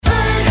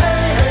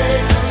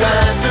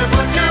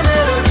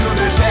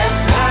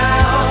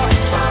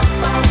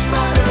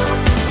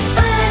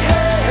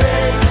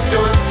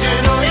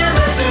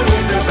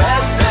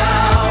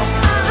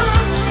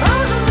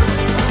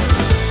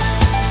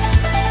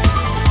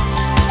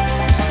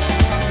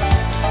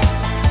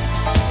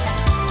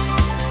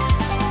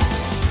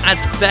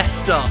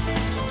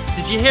asbestos.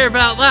 Did you hear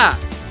about that?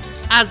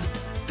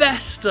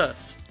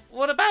 Asbestos.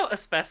 What about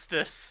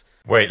asbestos?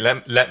 Wait,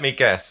 let me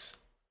guess.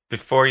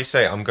 Before you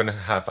say it, I'm going to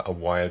have a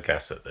wild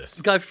guess at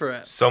this. Go for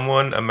it.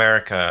 Someone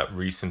America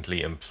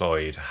recently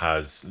employed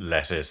has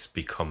let it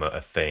become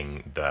a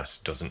thing that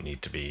doesn't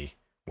need to be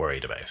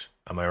worried about.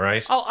 Am I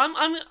right? Oh,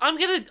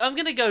 I'm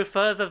gonna go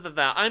further than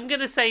that. I'm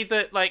gonna say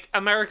that like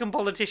American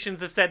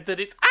politicians have said that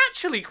it's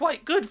actually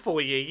quite good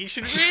for you. You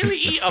should really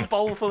eat a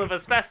bowl full of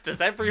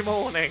asbestos every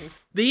morning.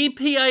 The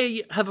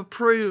EPA have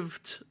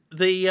approved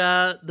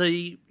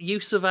the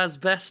use of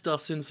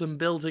asbestos in some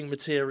building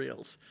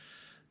materials.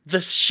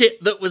 The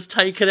shit that was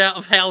taken out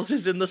of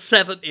houses in the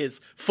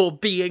 70s for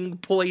being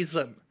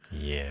poison.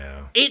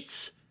 Yeah.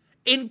 It's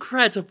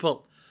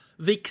incredible.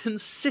 The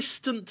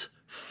consistent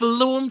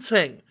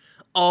flaunting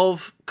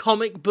of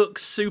comic book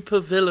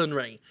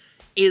supervillainy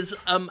is,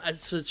 I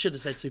should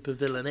have said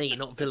supervillainy,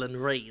 not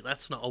villainry.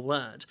 That's not a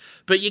word.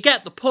 But you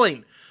get the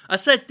point. I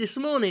said this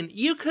morning,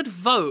 you could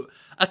vote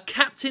a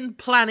Captain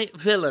Planet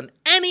villain,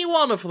 any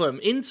one of them,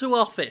 into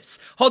office.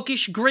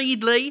 Hoggish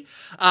Greedley,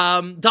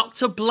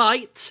 Dr.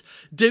 Blight,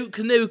 Duke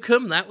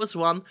Nukem, that was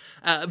one.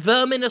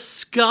 Verminous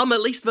Scum,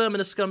 at least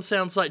Verminous Scum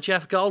sounds like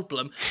Jeff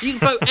Goldblum. You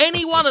could vote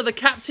any one of the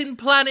Captain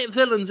Planet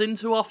villains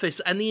into office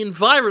and the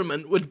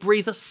environment would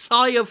breathe a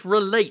sigh of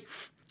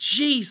relief.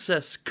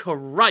 Jesus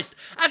Christ.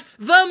 And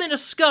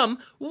Verminous Scum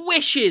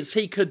wishes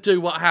he could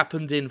do what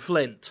happened in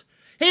Flint.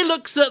 He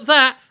looks at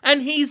that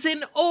and he's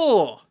in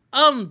awe.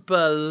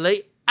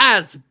 Unbelievable.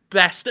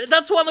 Asbestos.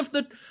 That's one of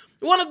the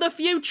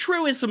few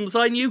truisms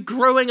I knew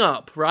growing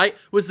up, right?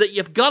 Was that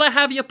you've got to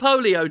have your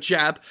polio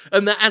jab,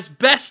 and that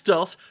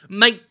asbestos,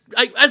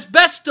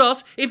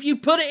 if you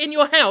put it in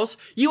your house,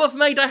 you have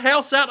made a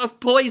house out of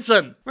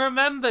poison.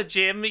 Remember,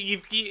 Jim,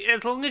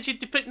 as long as you're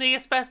putting the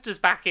asbestos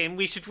back in,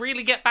 we should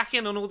really get back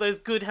in on all those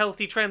good,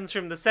 healthy trends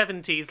from the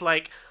 70s,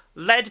 like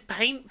lead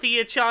paint for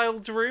your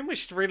child's room. We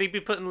should really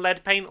be putting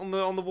lead paint on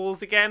the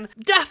walls again.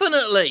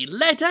 Definitely,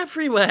 lead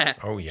everywhere.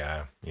 Oh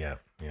yeah. Yeah,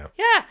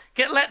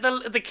 let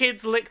the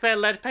kids lick their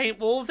lead paint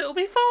walls, it'll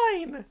be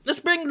fine. Let's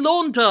bring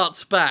lawn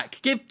darts back.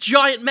 Give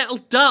giant metal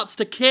darts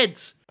to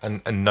kids.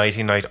 And a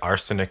nighty-night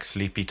arsenic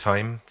sleepy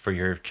time for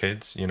your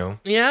kids, you know?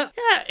 Yeah.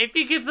 Yeah, if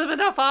you give them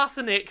enough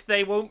arsenic,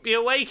 they won't be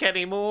awake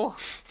anymore.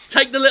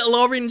 Take the little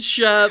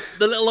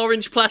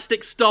orange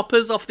plastic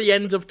stoppers off the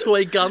end of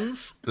toy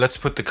guns. Let's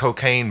put the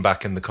cocaine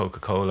back in the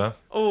Coca-Cola.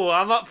 Oh,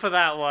 I'm up for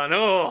that one.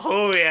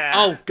 Oh yeah.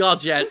 Oh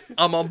god, yeah,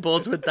 I'm on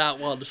board with that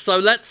one. So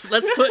let's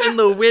put in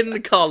the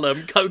win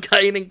column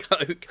cocaine and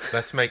coke.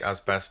 Let's make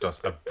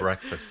asbestos a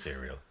breakfast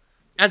cereal.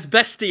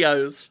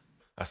 Asbestios.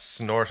 A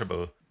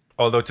snortable.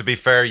 Although, to be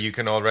fair, you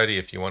can already,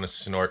 if you want to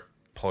snort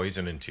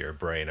poison into your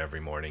brain every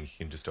morning, you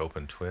can just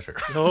open Twitter.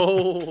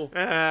 Oh.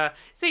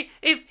 See,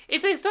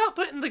 if they start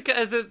putting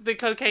the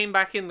cocaine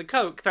back in the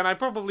coke, then I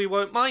probably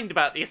won't mind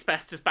about the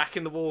asbestos back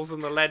in the walls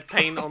and the lead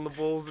paint on the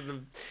walls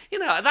and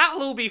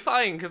that'll all be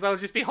fine because I'll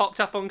just be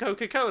hopped up on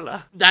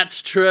Coca-Cola.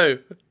 That's true.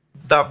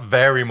 That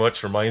very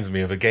much reminds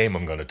me of a game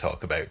I'm going to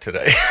talk about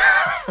today.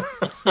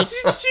 do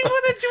you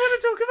want to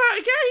talk about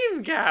a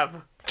game,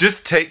 Gab?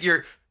 Just take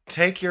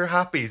your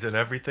happies and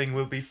everything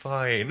will be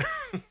fine.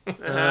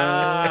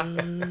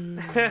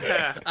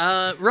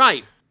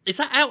 Right. Is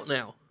that out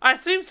now? I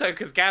assume so,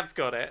 because Gab's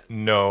got it.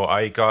 No,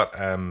 I got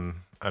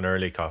an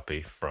early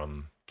copy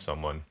from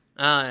someone.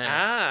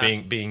 Yeah.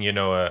 Being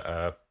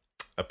a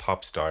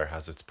pop star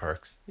has its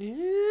perks.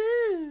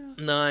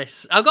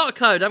 Nice. I've got a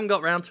code. I haven't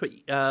got around to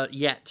it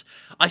yet.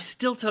 I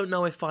still don't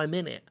know if I'm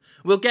in it.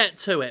 We'll get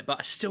to it, but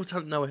I still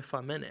don't know if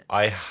I'm in it.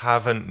 I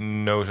haven't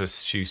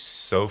noticed you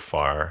so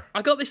far.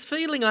 I got this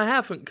feeling I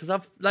haven't, because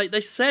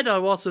they said I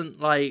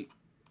wasn't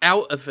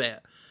out of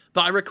it,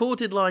 but I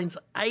recorded lines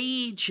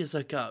ages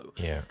ago.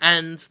 Yeah.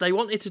 And they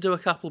wanted to do a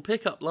couple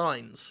pickup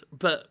lines,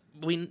 but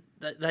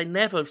they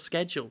never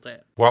scheduled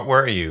it. What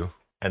were you?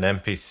 An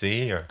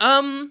NPC or?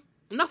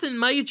 Nothing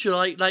major,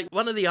 like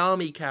one of the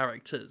army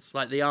characters,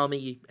 like the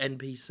army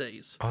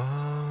NPCs.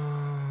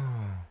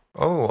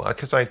 Oh,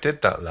 because I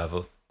did that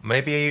level.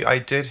 Maybe I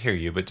did hear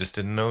you, but just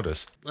didn't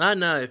notice. I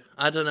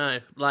don't know.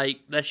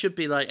 Like, there should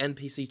be,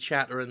 NPC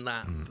chatter in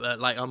that,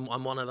 but,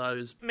 I'm one of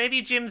those.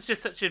 Maybe Jim's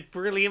just such a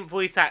brilliant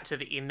voice actor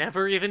that you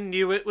never even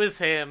knew it was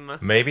him.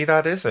 Maybe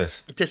that is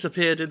it.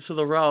 Disappeared into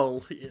the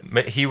role.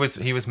 He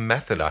was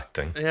method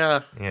acting.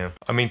 Yeah. Yeah.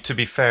 I mean, to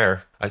be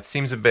fair, it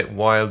seems a bit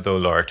wild, though,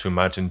 Laura, to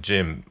imagine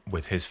Jim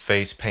with his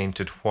face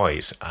painted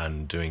white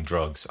and doing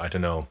drugs. I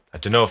don't know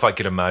if I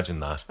could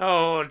imagine that.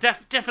 Oh,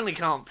 definitely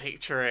can't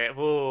picture it.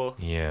 Whoa.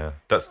 Yeah,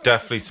 that's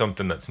definitely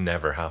something that's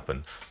never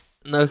happened.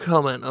 No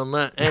comment on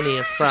that, any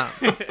of that.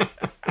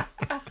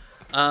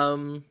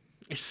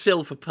 It's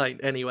silver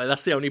paint anyway.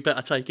 That's the only bit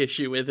I take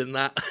issue with in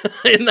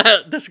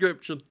that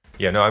description.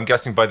 Yeah, no, I'm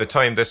guessing by the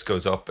time this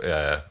goes up,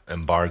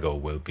 embargo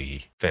will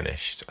be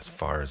finished, as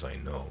far as I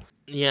know.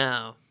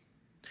 Yeah.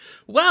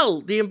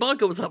 Well, the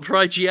embargo was up for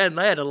IGN.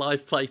 They had a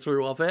live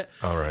playthrough of it.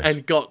 All right.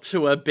 And got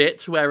to a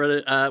bit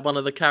where one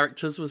of the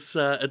characters was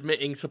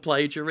admitting to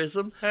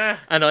plagiarism.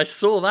 And I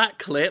saw that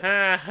clip.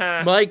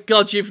 My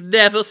God, you've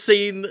never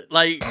seen,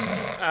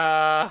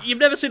 you've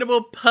never seen a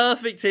more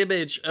perfect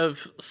image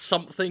of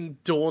something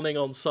dawning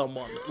on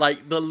someone.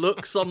 Like, the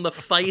looks on the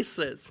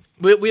faces.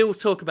 We'll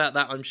talk about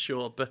that, I'm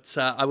sure. But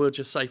I will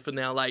just say for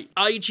now,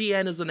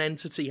 IGN as an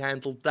entity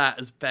handled that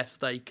as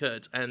best they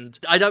could. And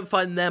I don't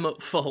find them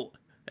at fault.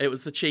 It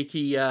was the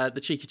cheeky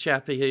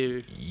chappy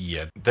who...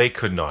 Yeah, they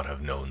could not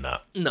have known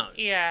that. No.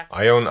 Yeah.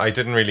 I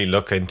didn't really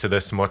look into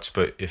this much,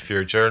 but if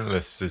your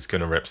journalist is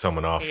going to rip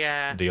someone off,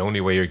 the only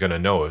way you're going to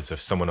know is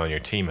if someone on your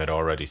team had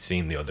already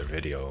seen the other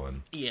video.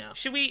 And Yeah.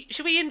 Should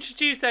we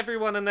introduce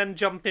everyone and then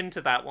jump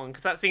into that one?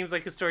 Because that seems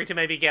like a story to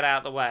maybe get out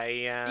of the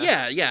way.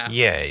 Yeah.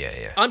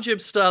 Yeah. I'm Jim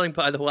Sterling,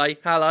 by the way.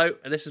 Hello.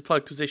 This is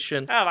Pug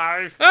Position.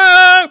 Hello.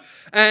 Hello!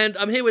 And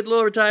I'm here with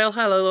Laura Dale.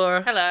 Hello,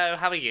 Laura. Hello.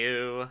 How are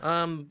you?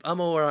 I'm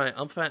all right.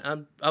 I'm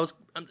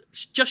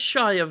just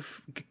shy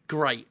of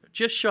great.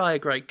 Just shy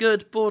of great.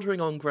 Good,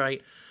 bordering on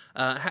great.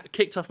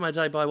 Kicked off my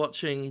day by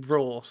watching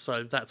Raw,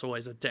 so that's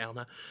always a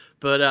downer.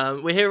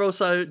 But we're here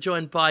also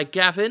joined by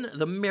Gavin,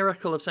 the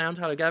miracle of sound.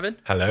 Hello, Gavin.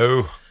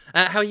 hello.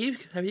 How are you?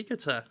 How are you,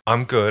 good sir?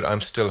 I'm good.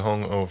 I'm still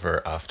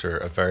hungover after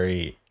a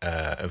very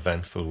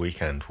eventful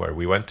weekend where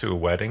we went to a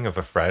wedding of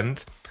a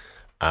friend,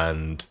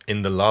 and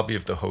in the lobby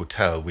of the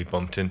hotel we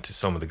bumped into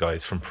some of the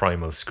guys from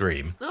Primal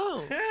Scream,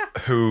 Oh,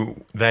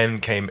 who then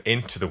came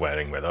into the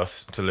wedding with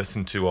us to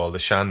listen to all the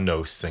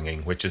Shannos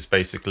singing, which is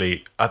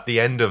basically, at the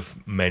end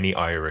of many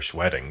Irish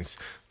weddings,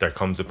 there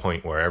comes a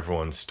point where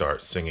everyone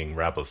starts singing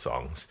rebel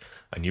songs.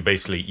 And you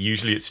basically,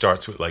 usually it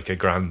starts with a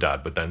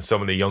granddad, but then some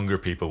of the younger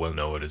people will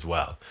know it as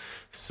well.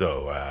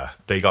 So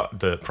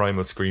the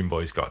Primal Scream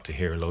boys got to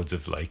hear loads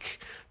of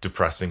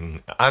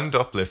depressing and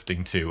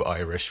uplifting too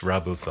Irish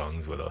rebel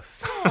songs with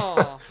us.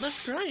 Oh,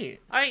 that's great.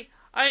 I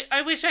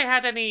wish I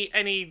had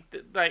any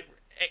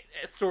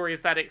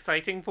stories that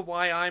exciting for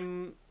why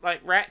I'm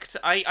wrecked.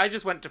 I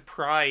just went to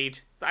Pride.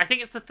 I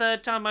think it's the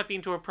third time I've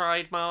been to a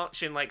Pride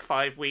march in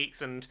 5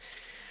 weeks, and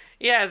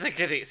yeah, it's a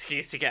good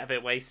excuse to get a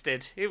bit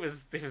wasted. It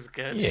was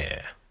good.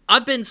 Yeah.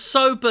 I've been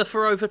sober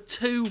for over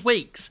 2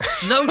 weeks.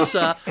 No,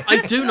 sir,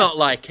 I do not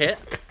like it.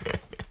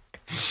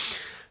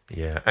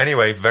 Yeah.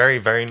 Anyway, very,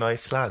 very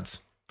nice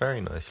lads.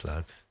 Very nice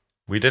lads.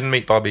 We didn't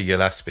meet Bobby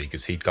Gillespie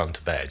because he'd gone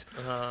to bed.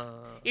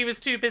 He was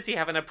too busy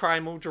having a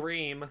primal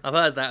dream. I've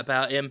heard that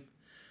about him.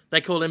 They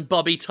call him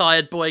Bobby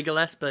Tired Boy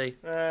Gillespie.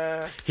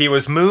 He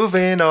was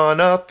moving on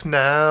up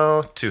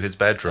now to his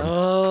bedroom.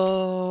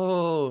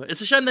 Oh,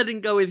 it's a shame they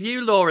didn't go with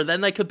you, Laura.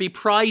 Then they could be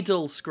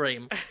Pridal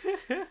Scream.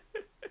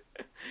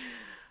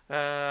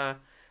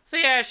 So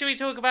yeah, should we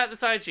talk about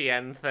this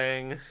IGN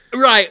thing?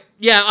 Right,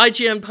 yeah,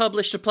 IGN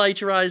published a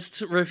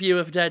plagiarized review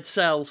of Dead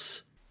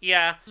Cells.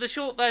 Yeah, the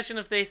short version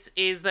of this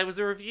is there was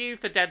a review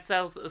for Dead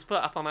Cells that was put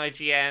up on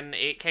IGN.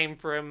 It came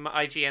from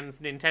IGN's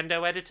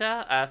Nintendo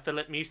editor,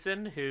 Philip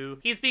Mewson, who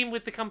he's been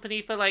with the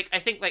company for I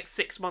think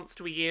 6 months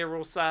to a year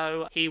or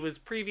so. He was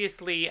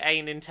previously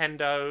a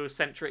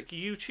Nintendo-centric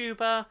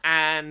YouTuber,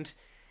 and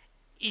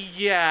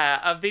yeah,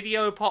 a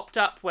video popped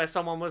up where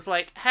someone was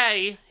like,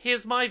 hey,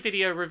 here's my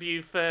video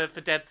review for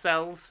Dead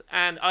Cells,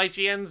 and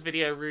IGN's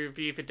video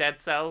review for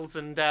Dead Cells,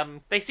 and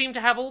they seem to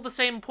have all the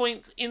same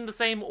points in the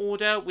same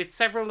order, with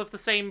several of the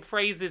same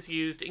phrases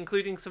used,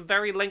 including some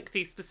very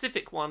lengthy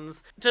specific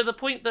ones, to the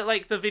point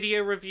that, the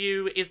video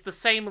review is the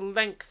same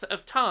length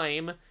of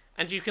time,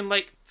 and you can,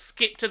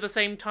 skip to the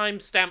same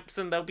timestamps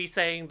and they'll be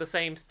saying the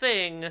same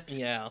thing.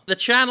 Yeah. The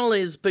channel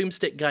is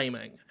Boomstick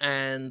Gaming,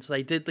 and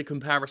they did the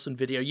comparison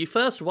video. You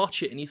first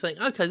watch it and you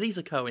think, okay, these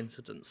are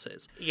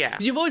coincidences. Yeah.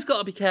 'Cause you've always got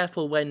to be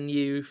careful when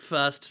you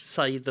first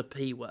say the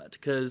P word,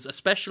 because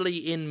especially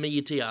in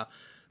media,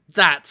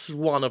 that's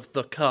one of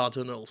the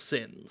cardinal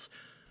sins.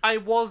 I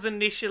was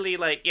initially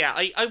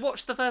I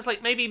watched the first,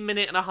 maybe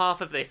minute and a half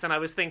of this, and I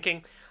was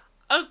thinking,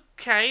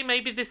 okay,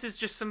 maybe this is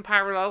just some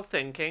parallel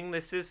thinking.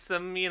 This is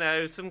some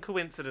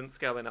coincidence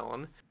going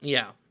on.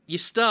 Yeah. You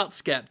start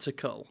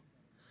skeptical,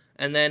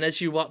 and then as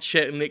you watch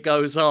it and it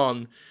goes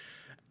on,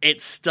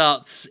 it's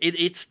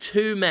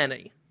too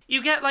many.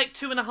 You get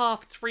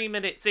 2.5, 3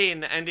 minutes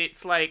in, and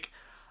it's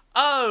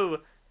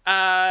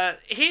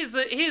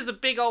here's a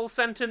big old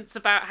sentence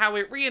about how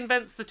it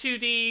reinvents the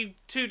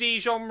 2D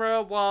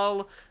genre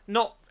while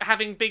not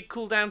having big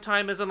cooldown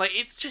timers, and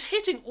it's just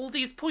hitting all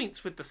these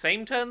points with the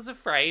same turns of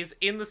phrase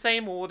in the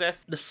same order,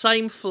 The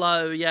same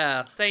flow,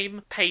 yeah.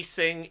 same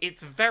pacing.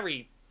 It's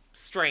very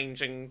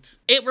strange, and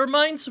It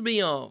reminds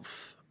me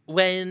of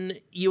when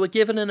you were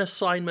given an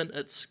assignment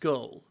at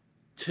school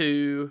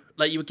to,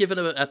 you were given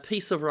a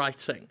piece of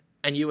writing,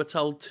 and you were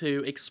told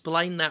to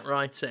explain that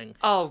writing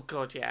oh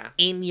god, yeah.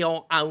 in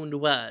your own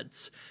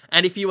words.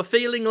 And if you were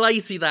feeling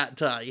lazy that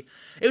day,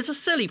 it was a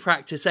silly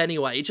practice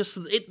anyway.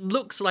 It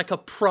looks like a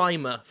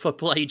primer for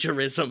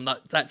plagiarism,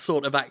 that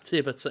sort of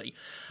activity.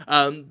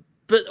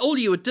 But But all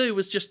you would do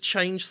was just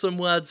change some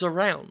words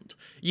around.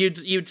 You'd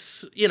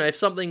if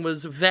something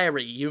was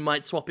very, you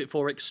might swap it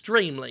for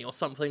extremely or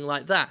something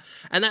like that.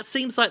 And that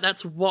seems like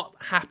that's what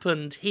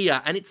happened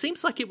here. And it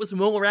seems like it was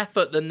more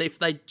effort than if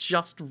they'd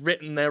just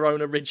written their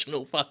own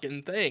original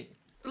fucking thing.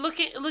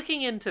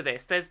 Looking into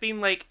this, there's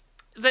been like...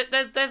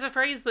 There's a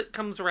phrase that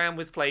comes around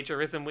with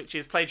plagiarism, which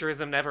is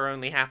plagiarism never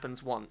only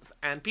happens once.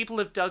 And people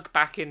have dug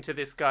back into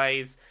this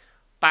guy's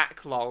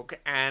backlog,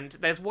 and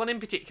there's one in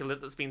particular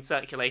that's been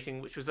circulating,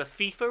 which was a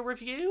FIFA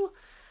review.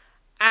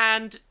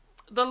 And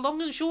the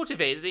long and short of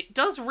it is, it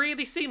does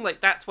really seem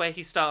like that's where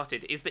he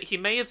started, is that he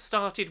may have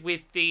started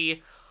with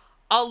the,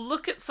 I'll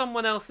look at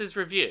someone else's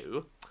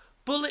review,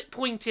 bullet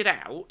point it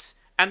out,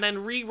 and then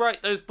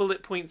rewrite those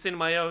bullet points in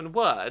my own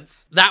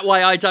words. That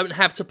way I don't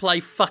have to play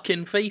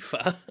fucking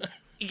FIFA.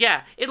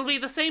 Yeah, it'll be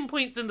the same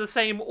points in the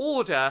same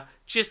order,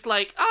 just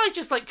like, I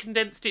just like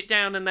condensed it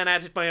down and then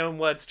added my own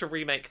words to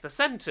remake the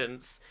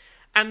sentence.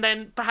 And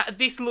then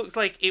this looks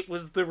like it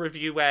was the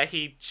review where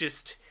he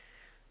just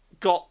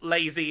got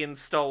lazy and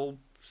stole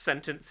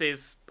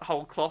sentences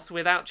whole cloth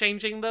without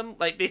changing them.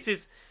 Like, this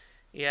is...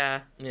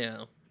 Yeah.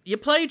 Yeah. Your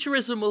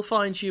plagiarism will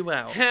find you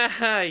out.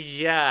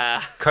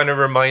 Yeah. Kind of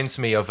reminds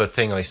me of a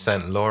thing I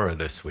sent Laura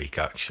this week,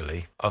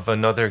 actually, of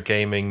another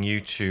gaming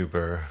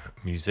YouTuber,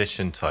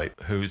 musician type,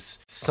 whose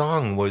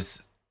song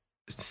was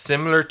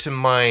similar to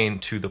mine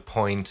to the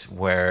point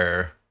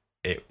where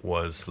it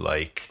was,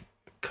 like,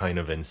 kind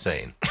of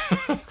insane.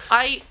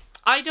 I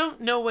don't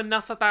know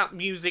enough about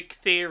music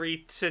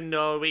theory to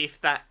know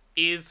if that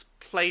is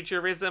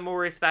plagiarism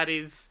or if that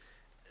is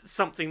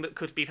something that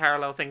could be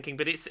parallel thinking,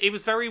 but it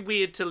was very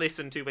weird to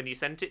listen to when you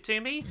sent it to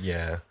me.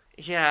 Yeah.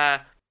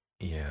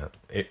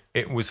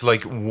 It was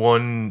like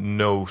one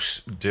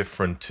note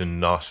different to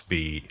not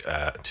be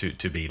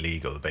to be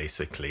legal,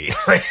 basically.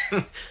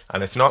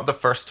 And it's not the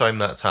first time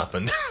that's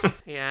happened.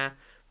 Yeah.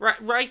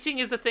 Writing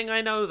is a thing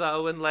I know,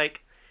 though, and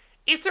like,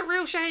 it's a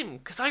real shame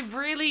because I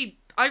really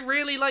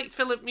liked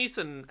Philip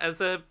Mewson as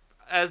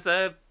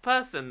a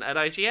person at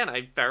IGN.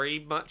 I very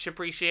much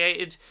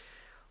appreciated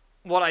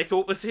what I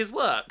thought was his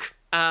work.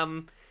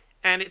 And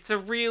it's a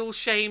real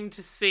shame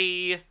to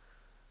see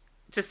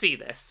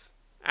this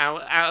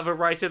out of a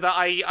writer that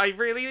I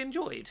really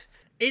enjoyed.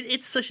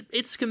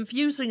 It's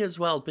confusing as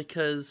well,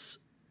 because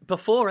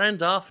before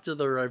and after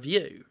the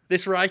review,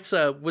 this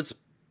writer was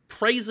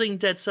praising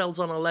Dead Cells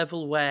on a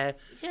level where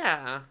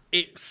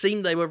it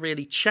seemed they were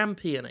really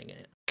championing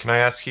it. Can I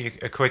ask you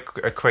a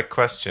quick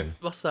question?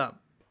 What's that?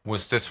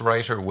 Was this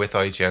writer with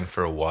IGN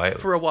for a while?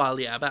 For a while,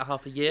 yeah, about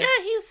half a year.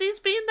 Yeah, he's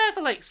been there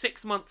for like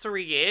 6 months or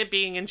a year,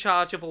 being in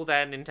charge of all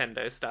their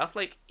Nintendo stuff.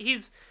 Like,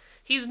 he's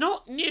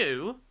not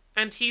new,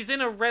 and he's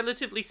in a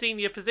relatively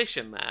senior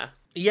position there.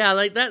 Yeah,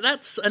 like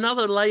that's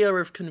another layer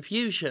of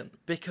confusion,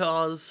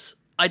 because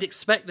I'd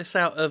expect this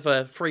out of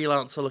a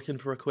freelancer looking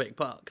for a quick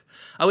buck.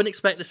 I wouldn't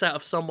expect this out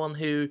of someone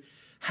who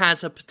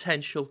has a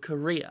potential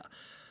career.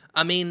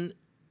 I mean,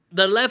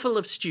 the level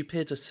of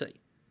stupidity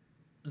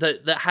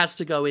that has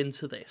to go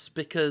into this,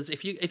 because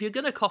if you're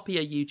going to copy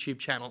a YouTube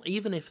channel,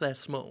 even if they're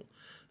small,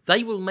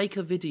 they will make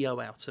a video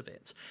out of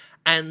it.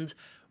 And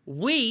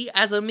we,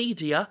 as a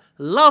media,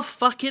 love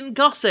fucking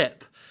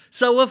gossip.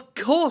 So of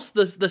course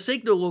the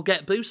signal will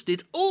get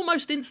boosted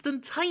almost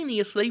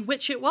instantaneously,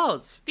 which it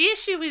was. The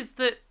issue is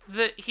that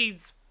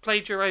he's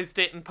plagiarized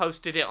it and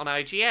posted it on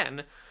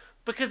IGN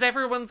because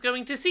everyone's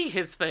going to see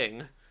his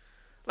thing.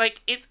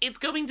 Like, it's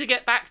going to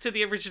get back to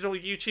the original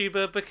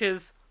YouTuber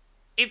because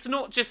it's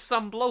not just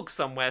some blog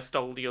somewhere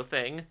stole your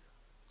thing.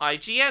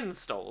 IGN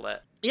stole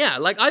it. Yeah,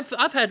 like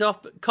I've had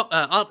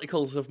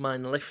articles of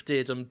mine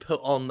lifted and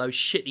put on those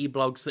shitty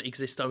blogs that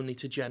exist only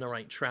to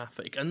generate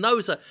traffic, and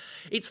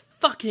it's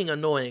fucking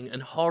annoying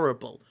and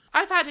horrible.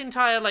 I've had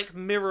entire, like,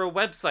 mirror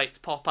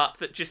websites pop up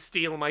that just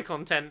steal my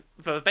content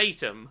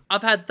verbatim.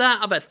 I've had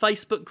that, I've had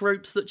Facebook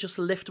groups that just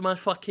lift my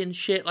fucking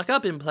shit. Like,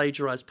 I've been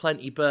plagiarized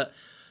plenty, but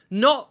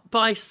not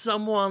by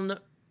someone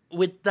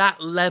with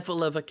that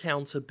level of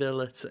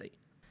accountability.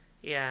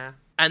 Yeah.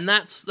 And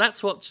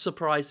that's what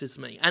surprises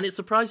me. And it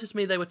surprises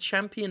me they were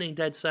championing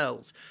Dead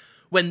Cells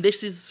when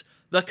this is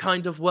the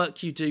kind of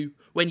work you do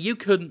when you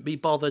couldn't be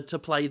bothered to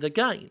play the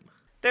game.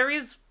 There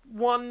is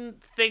one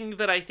thing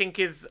that I think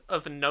is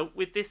of note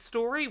with this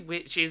story,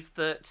 which is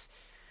that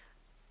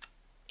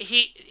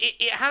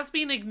it has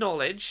been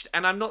acknowledged,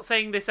 and I'm not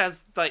saying this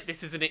as, like,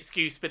 this is an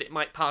excuse, but it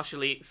might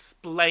partially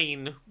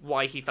explain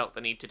why he felt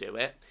the need to do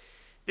it.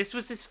 This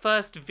was his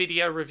first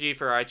video review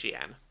for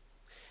IGN.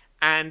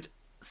 And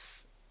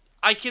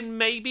I can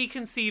maybe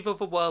conceive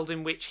of a world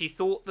in which he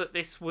thought that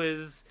this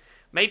was...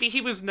 Maybe he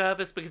was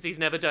nervous because he's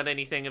never done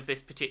anything of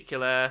this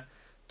particular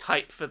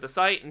type for the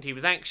site, and he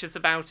was anxious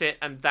about it,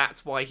 and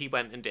that's why he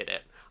went and did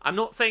it. I'm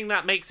not saying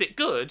that makes it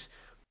good.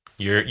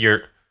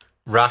 You're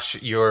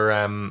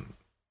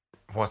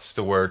what's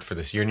the word for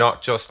this? You're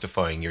not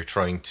justifying, you're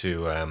trying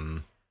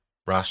to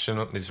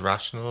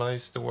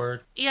rationalize the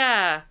word?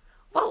 Yeah.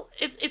 Well,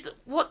 it's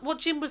what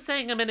Jim was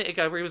saying a minute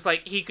ago, where he was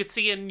like, he could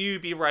see a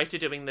newbie writer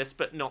doing this,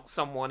 but not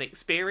someone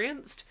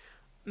experienced.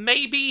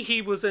 maybe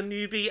he was a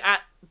newbie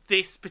at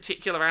this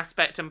particular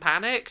aspect and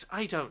panicked.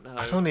 I don't know.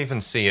 I don't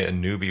even see a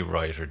newbie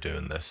writer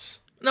doing this.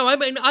 No, I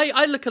mean,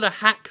 I look at a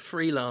hack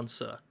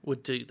freelancer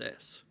would do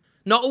this.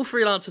 Not all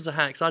freelancers are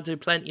hacks. I do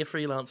plenty of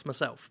freelance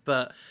myself.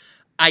 But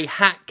a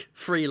hack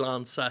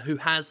freelancer who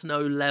has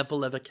no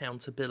level of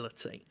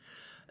accountability,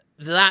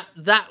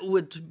 that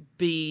would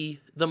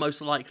be the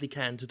most likely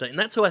candidate. And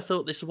that's who I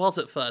thought this was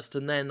at first.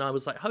 And then I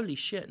was like, holy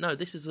shit, no,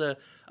 this is a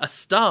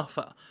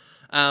staffer.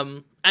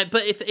 But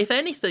if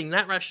anything,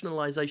 that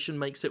rationalization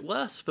makes it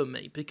worse for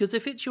me. Because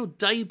if it's your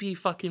debut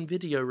fucking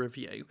video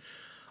review,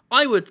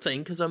 I would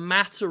think, as a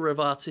matter of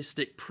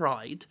artistic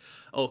pride,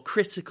 or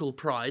critical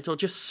pride, or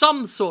just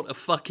some sort of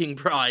fucking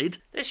pride,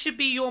 this should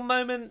be your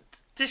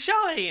moment to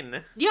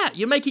shine. yeah,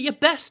 you make it your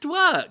best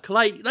work.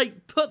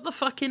 Like put the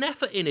fucking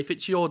effort in if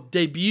it's your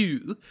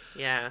debut.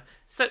 Yeah.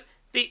 So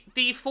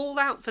the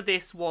fallout for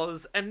this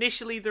was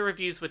initially the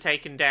reviews were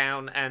taken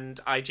down and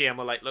IGN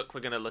were like, look,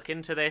 we're going to look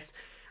into this.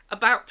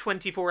 About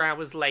 24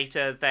 hours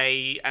later,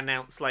 they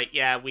announced, like,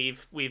 yeah,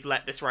 we've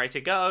let this writer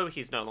go.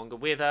 He's no longer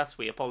with us.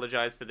 We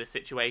apologise for this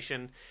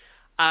situation.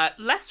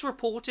 Less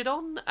reported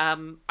on.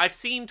 I've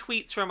seen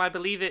tweets from, I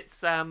believe it's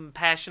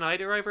Per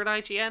Schneider over at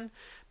IGN,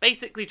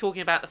 basically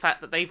talking about the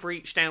fact that they've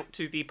reached out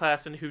to the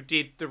person who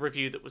did the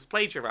review that was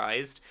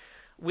plagiarised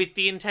with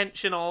the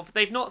intention of,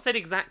 they've not said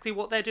exactly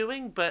what they're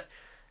doing, but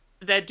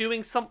they're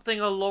doing something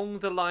along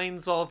the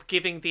lines of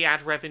giving the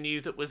ad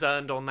revenue that was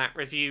earned on that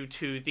review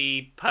to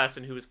the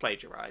person who was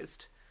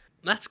plagiarized.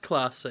 That's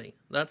classy.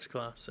 That's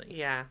classy.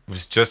 Yeah. I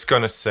was just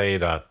going to say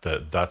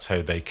that's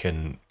how they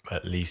can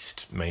at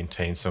least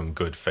maintain some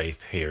good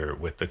faith here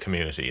with the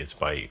community, is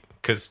by,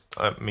 because,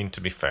 I mean,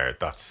 to be fair,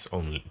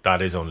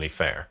 that is only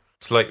fair.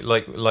 It's like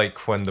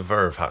when The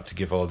Verve had to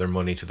give all their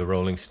money to the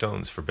Rolling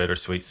Stones for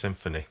Bittersweet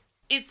Symphony.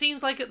 It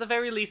seems like at the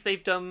very least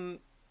they've done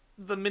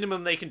the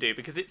minimum they can do,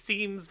 because it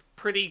seems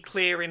pretty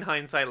clear in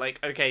hindsight, like,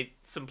 okay,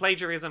 some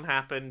plagiarism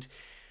happened.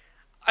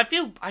 I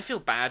feel a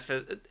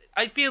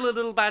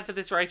little bad for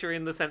this writer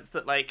in the sense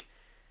that, like,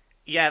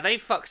 yeah, they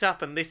fucked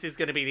up and this is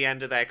going to be the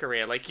end of their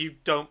career. Like, you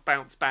don't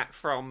bounce back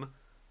from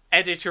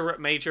editor at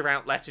major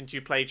outlet and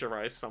you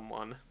plagiarize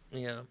someone.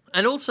 Yeah.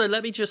 And also,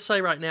 let me just say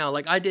right now,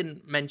 like, I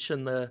didn't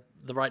mention the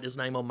writer's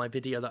name on my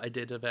video that I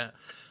did of it,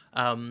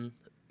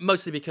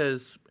 mostly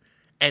because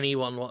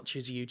anyone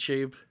watches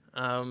YouTube.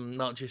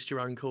 Not just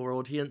your own core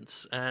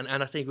audience, and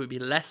I think it would be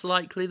less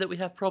likely that we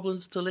have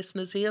problems to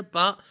listeners here,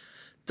 but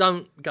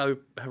don't go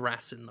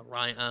harassing the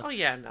writer. Oh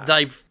yeah, no.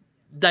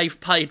 They've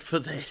paid for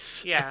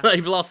this. Yeah.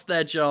 They've lost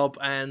their job,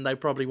 and they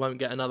probably won't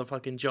get another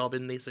fucking job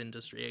in this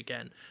industry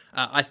again.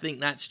 I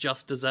think that's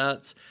just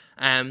desserts,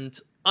 and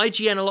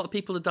IGN, a lot of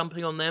people are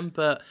dumping on them,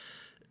 but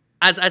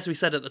as we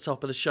said at the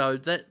top of the show,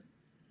 that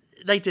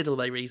they did all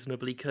they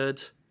reasonably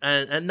could.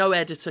 And no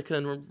editor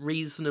can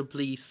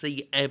reasonably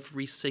see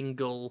every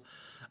single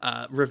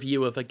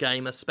review of a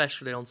game,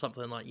 especially on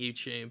something like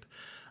YouTube.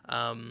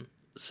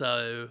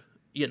 So,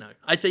 you know,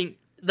 I think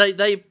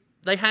they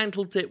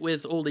handled it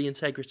with all the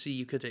integrity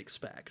you could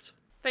expect.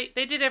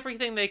 They did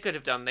everything they could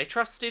have done. They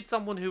trusted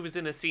someone who was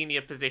in a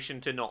senior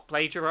position to not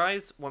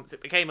plagiarise. Once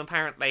it became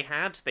apparent they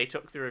had, they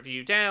took the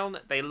review down,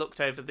 they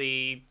looked over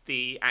the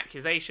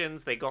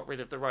accusations, they got rid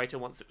of the writer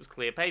once it was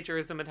clear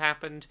plagiarism had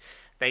happened.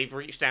 They've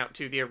reached out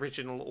to the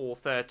original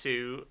author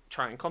to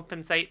try and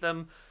compensate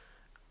them.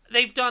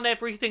 They've done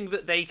everything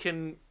that they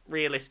can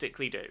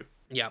realistically do.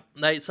 Yeah.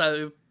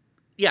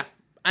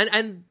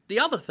 And the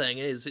other thing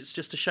is, it's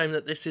just a shame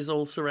that this is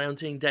all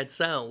surrounding Dead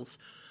Cells.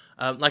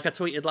 Like I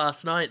tweeted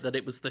last night that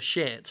it was the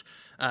shit,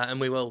 and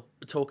we will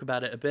talk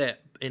about it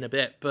in a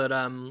bit. But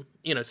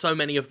you know, so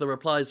many of the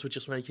replies were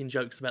just making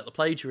jokes about the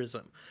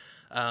plagiarism,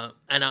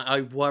 and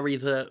I worry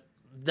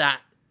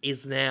that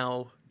is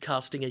now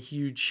casting a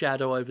huge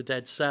shadow over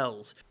Dead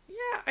Cells.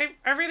 Yeah,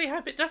 I really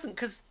hope it doesn't,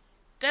 because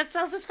Dead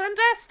Cells is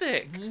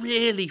fantastic.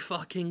 Really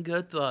fucking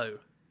good, though.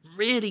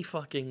 Really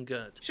fucking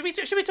good. Should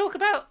we talk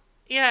about?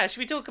 Yeah, should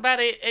we talk about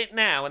it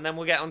now, and then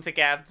we'll get on to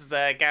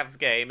Gav's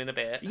game in a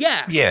bit?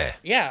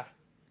 Yeah.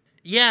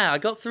 I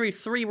got through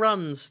 3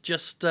 runs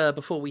just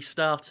before we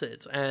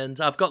started,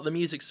 and I've got the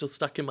music still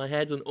stuck in my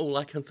head, and all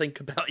I can think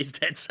about is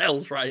Dead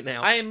Cells right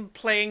now. I am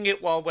playing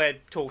it while we're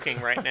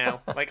talking right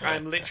now. Like,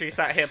 I'm literally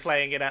sat here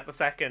playing it at the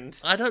second.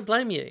 I don't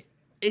blame you.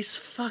 It's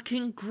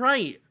fucking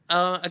great.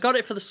 I got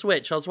it for the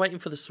Switch. I was waiting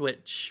for the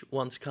Switch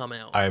one to come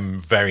out. I'm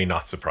very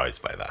not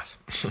surprised by that.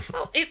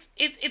 Well,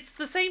 it's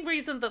the same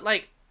reason that,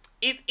 like,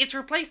 It's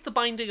replaced The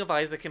Binding of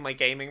Isaac in my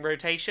gaming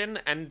rotation,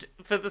 and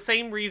for the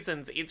same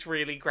reasons it's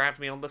really grabbed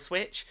me on the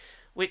Switch,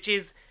 which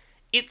is,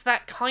 it's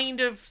that kind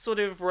of sort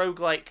of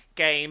roguelike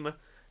game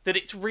that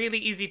it's really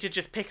easy to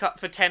just pick up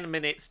for 10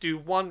 minutes, do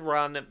one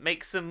run,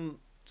 make some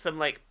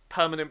like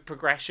permanent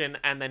progression,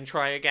 and then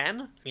try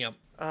again. Yep.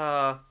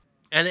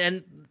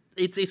 And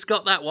it's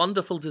got that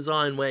wonderful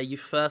design where you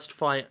first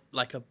fight,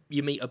 like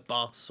you meet a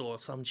boss or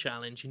some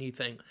challenge, and you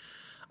think,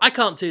 I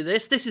can't do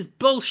this is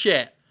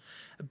bullshit.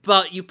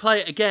 But you play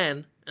it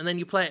again, and then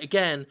you play it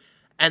again,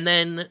 and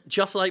then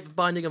just like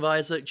Binding of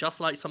Isaac, just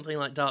like something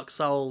like Dark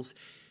Souls,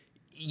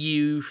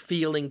 you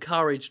feel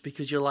encouraged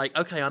because you're like,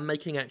 okay, I'm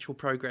making actual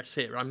progress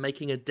here. I'm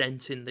making a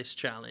dent in this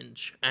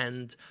challenge,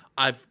 and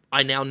I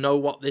now know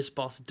what this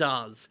boss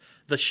does.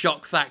 The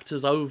shock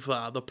factor's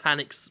over. The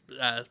panic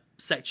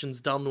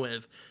section's done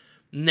with.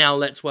 Now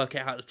let's work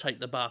out how to take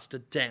the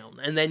bastard down.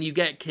 And then you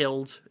get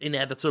killed,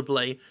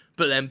 inevitably,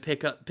 but then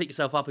pick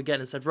yourself up again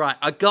and said, right,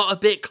 I got a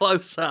bit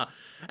closer.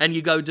 And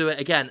you go do it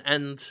again.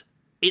 And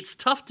it's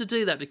tough to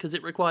do that because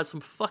it requires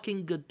some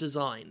fucking good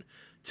design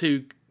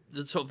to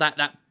sort of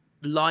that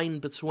line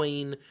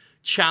between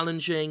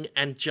challenging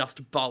and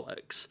just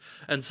bollocks.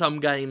 And some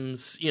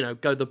games,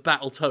 go the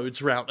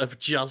Battletoads route of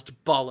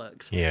just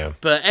bollocks. Yeah.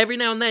 But every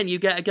now and then you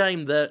get a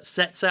game that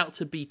sets out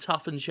to be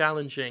tough and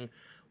challenging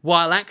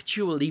while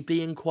actually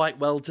being quite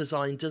well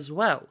designed as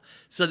well,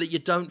 so that you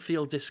don't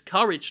feel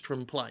discouraged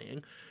from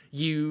playing.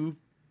 You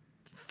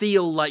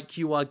feel like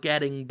you are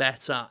getting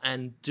better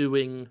and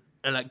doing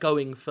and like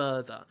going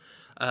further.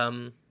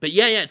 But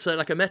yeah, it's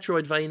like a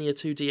Metroidvania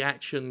 2D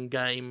action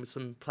game,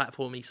 some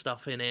platformy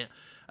stuff in it,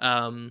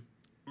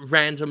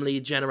 randomly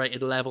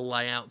generated level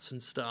layouts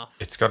and stuff.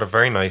 It's got a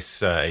very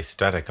nice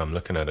aesthetic. I'm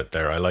looking at it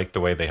there. I like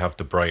the way they have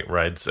the bright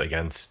reds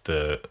against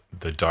the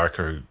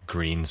darker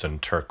greens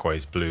and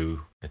turquoise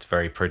blue. It's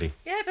very pretty.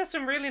 Yeah, it does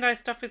some really nice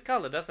stuff with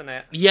colour, doesn't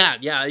it? Yeah,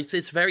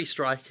 it's very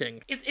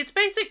striking. It's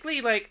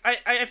basically like,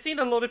 I've seen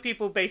a lot of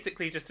people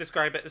basically just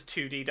describe it as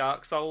 2D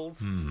Dark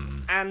Souls,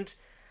 and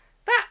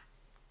that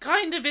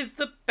kind of is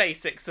the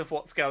basics of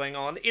what's going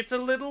on. It's a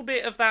little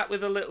bit of that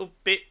with a little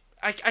bit...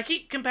 I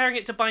keep comparing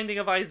it to Binding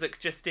of Isaac,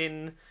 just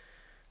in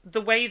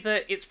the way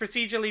that its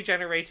procedurally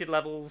generated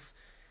levels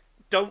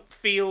don't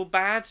feel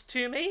bad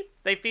to me.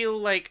 They feel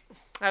like...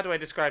 How do I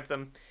describe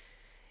them?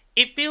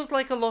 It feels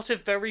like a lot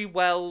of very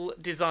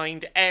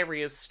well-designed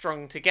areas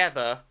strung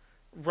together,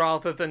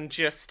 rather than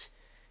just,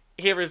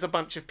 here is a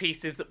bunch of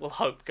pieces that we'll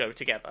hope go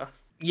together.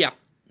 Yeah.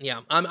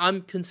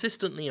 I'm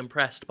consistently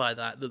impressed by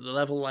that the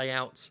level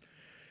layouts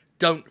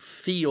don't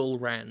feel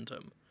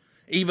random.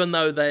 Even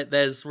though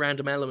there's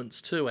random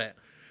elements to it,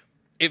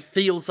 it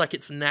feels like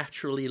it's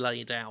naturally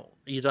laid out.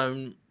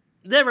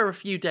 There are a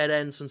few dead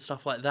ends and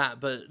stuff like that,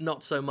 but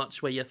not so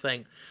much where you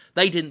think,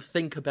 they didn't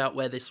think about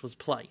where this was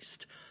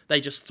placed. They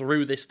just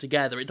threw this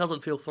together. It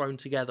doesn't feel thrown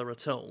together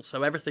at all.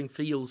 So everything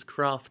feels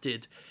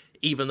crafted,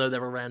 even though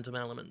there are random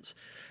elements.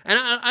 And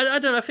I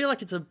don't know, I feel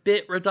like it's a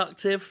bit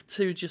reductive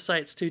to just say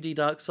it's 2D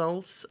Dark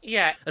Souls.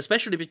 Yeah.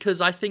 Especially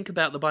because I think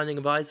about The Binding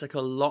of Isaac a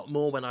lot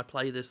more when I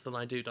play this than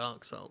I do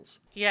Dark Souls.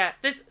 Yeah,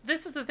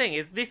 this is the thing,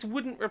 is this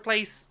wouldn't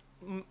replace...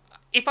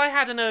 If I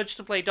had an urge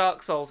to play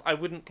Dark Souls, I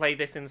wouldn't play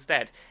this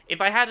instead.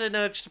 If I had an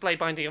urge to play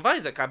Binding of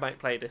Isaac, I might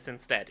play this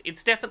instead.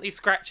 It's definitely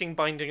scratching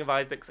Binding of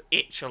Isaac's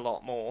itch a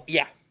lot more.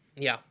 Yeah.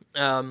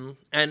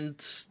 And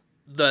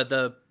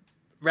the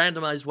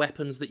randomized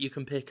weapons that you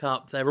can pick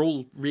up, they're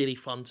all really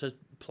fun to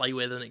play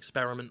with and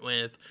experiment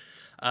with.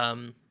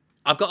 I've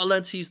got to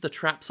learn to use the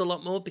traps a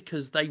lot more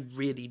because they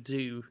really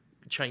do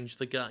change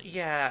the game.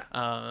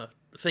 Yeah.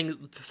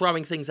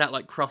 Throwing things out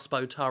like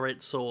crossbow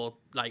turrets or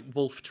like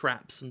wolf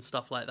traps and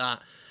stuff like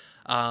that.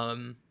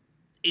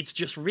 It's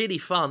just really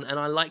fun, and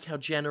I like how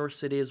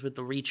generous it is with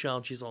the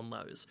recharges on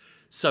those.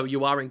 So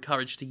you are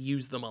encouraged to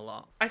use them a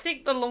lot. I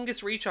think the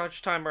longest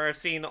recharge timer I've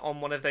seen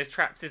on one of those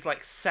traps is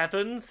like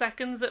 7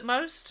 seconds at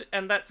most,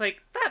 and that's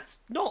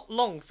not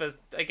long for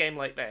a game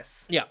like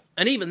this. Yeah,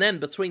 and even then,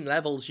 between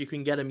levels, you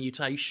can get a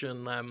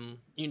mutation.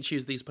 You can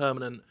choose these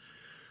permanent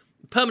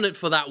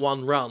for that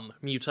one run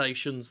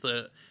mutations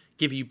that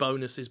give you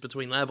bonuses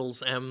between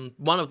levels, and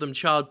one of them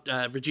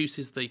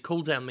reduces the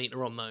cooldown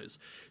meter on those.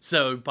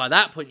 So by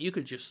that point, you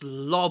could just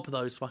lob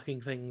those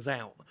fucking things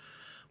out,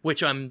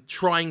 which I'm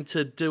trying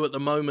to do at the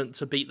moment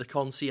to beat the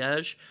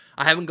concierge.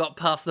 I haven't got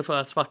past the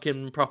first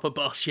fucking proper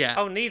boss yet.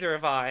 Oh, neither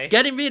have I.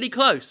 Getting really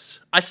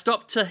close. I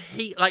stopped to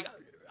heal, like,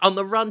 on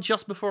the run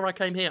just before I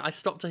came here, I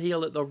stopped to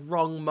heal at the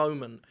wrong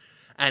moment,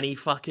 and he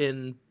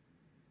fucking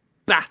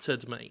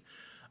battered me.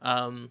 So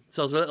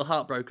I was a little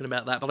heartbroken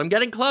about that, but I'm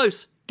getting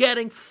close.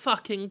 Getting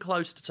fucking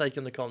close to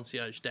taking the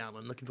concierge down.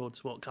 I'm looking forward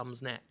to what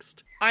comes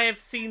next. I have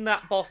seen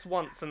that boss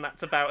once, and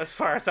that's about as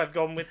far as I've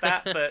gone with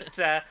that, but...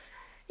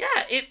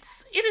 Yeah, it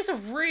is a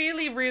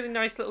really, really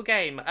nice little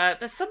game.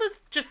 There's some of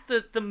just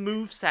the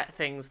moveset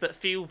things that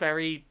feel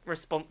very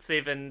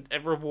responsive and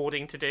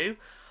rewarding to do.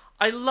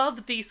 I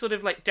love the sort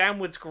of like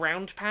downwards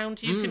ground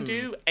pound you can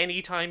do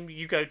anytime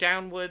you go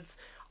downwards.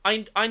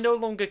 I no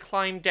longer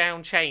climb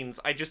down chains,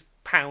 I just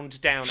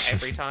pound down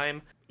every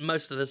time.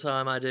 Most of the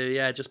time I do,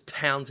 yeah, just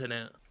pounding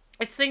it.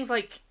 It's things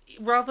like,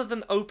 rather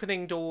than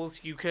opening doors,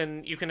 you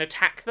can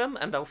attack them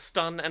and they'll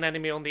stun an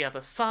enemy on the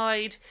other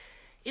side.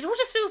 It all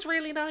just feels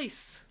really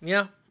nice.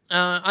 Yeah.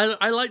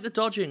 I like the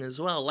dodging as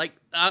well. Like,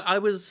 I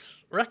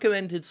was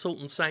recommended Salt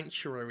and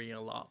Sanctuary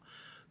a lot,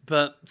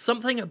 but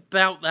something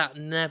about that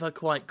never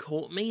quite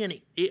caught me, and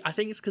I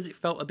think it's because it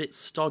felt a bit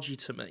stodgy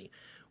to me.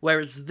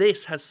 Whereas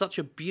this has such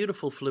a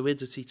beautiful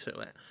fluidity to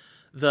it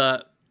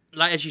that,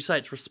 like as you say,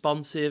 it's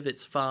responsive,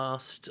 it's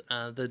fast,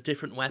 the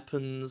different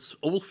weapons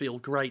all feel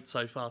great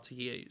so far to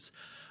use.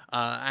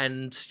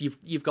 and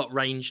you've got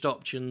ranged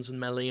options and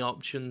melee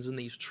options and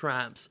these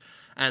traps,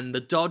 and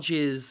the dodge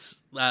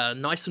is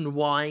nice and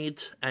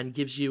wide and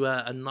gives you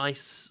a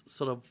nice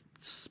sort of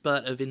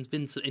spurt of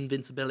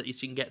invincibility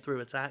so you can get through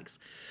attacks,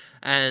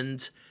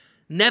 and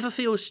never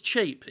feels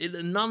cheap.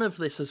 None of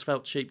this has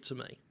felt cheap to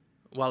me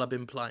while I've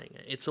been playing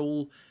it. It's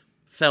all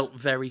felt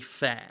very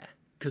fair,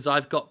 because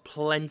I've got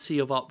plenty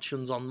of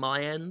options on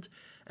my end,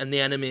 and the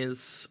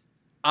enemies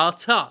are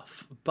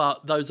tough,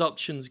 but those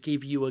options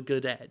give you a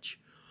good edge.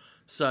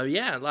 So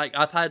yeah, like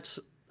I've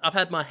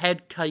had my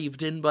head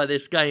caved in by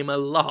this game a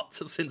lot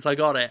since I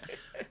got it,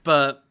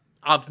 but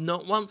I've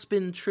not once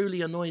been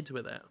truly annoyed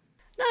with it.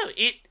 No,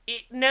 it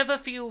never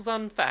feels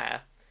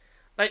unfair.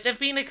 Like, there've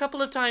been a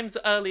couple of times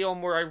early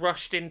on where I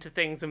rushed into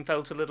things and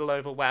felt a little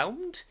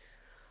overwhelmed,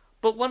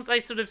 but once I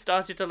sort of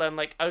started to learn,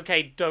 like,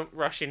 okay, don't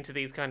rush into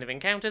these kind of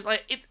encounters,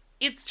 like,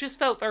 it's just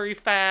felt very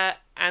fair,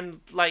 and,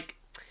 like,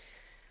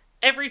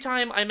 every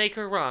time I make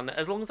a run,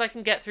 as long as I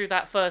can get through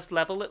that first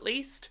level at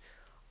least,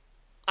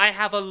 I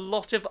have a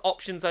lot of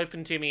options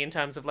open to me in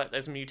terms of, like,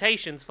 those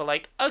mutations for,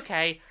 like,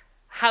 okay,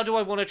 how do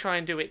I want to try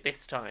and do it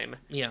this time?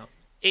 Yeah.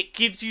 It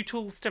gives you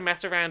tools to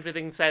mess around with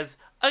and says,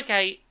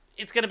 okay,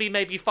 it's going to be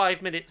maybe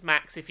 5 minutes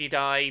max if you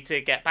die to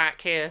get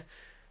back here.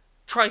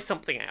 Try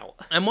something out.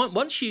 And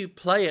once you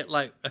play it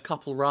like a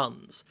couple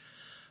runs,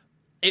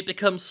 it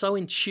becomes so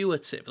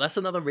intuitive. That's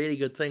another really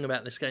good thing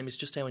about this game, is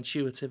just how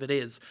intuitive it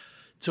is,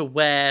 to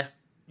where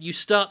you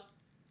start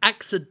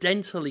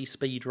accidentally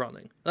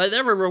speedrunning. Like,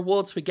 there are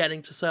rewards for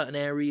getting to certain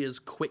areas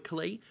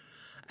quickly,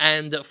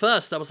 and at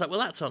first I was like, well,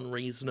 that's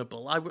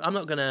unreasonable. I'm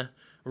not going to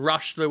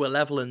rush through a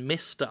level and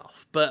miss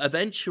stuff. But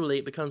eventually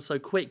it becomes so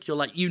quick, you're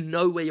like, you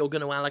know where you're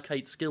going to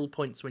allocate skill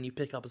points when you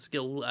pick up a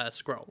skill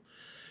scroll.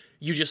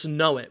 You just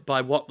know it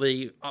by what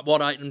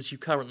items you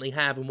currently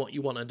have and what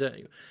you want to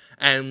do.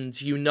 And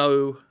you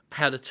know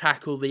how to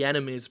tackle the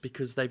enemies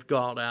because they've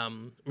got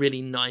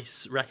really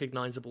nice,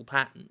 recognizable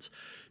patterns.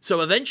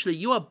 So eventually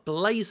you are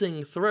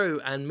blazing through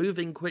and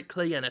moving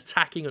quickly and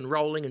attacking and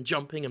rolling and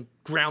jumping and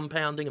ground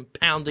pounding and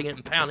pounding it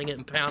and pounding it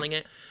and pounding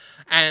it.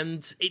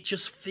 And it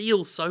just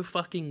feels so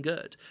fucking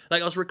good.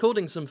 Like, I was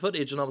recording some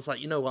footage and I was like,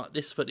 you know what?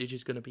 This footage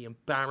is going to be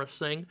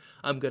embarrassing.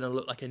 I'm going to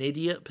look like an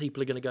idiot.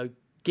 People are going to go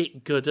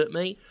get good at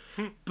me.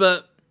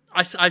 But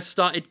I've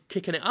started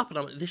kicking it up and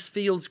I'm like, this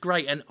feels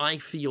great, and I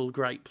feel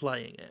great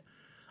playing it.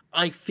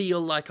 I feel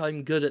like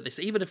I'm good at this.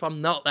 Even if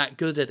I'm not that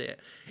good at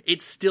it,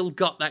 it's still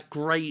got that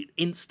great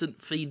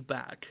instant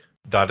feedback.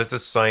 That is a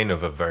sign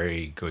of a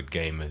very good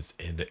game, is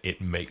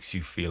it makes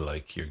you feel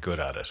like you're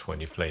good at it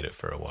when you've played it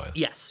for a while.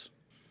 Yes.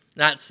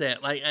 That's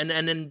it. Like, and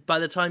then by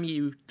the time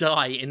you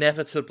die,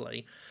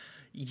 inevitably,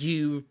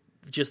 you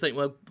just think,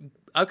 well,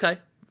 okay,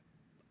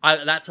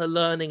 that's a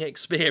learning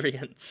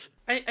experience.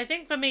 I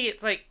think for me,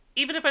 it's like,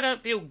 even if I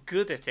don't feel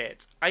good at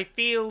it, I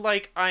feel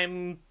like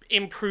I'm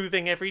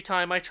improving every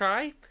time I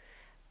try,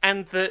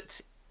 and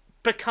that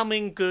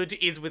becoming good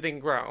is within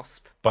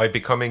grasp. By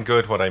becoming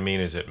good, what I mean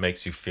is it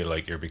makes you feel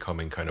like you're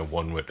becoming kind of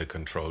one with the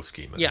control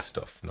scheme and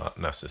stuff, not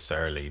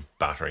necessarily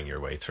battering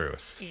your way through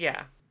it.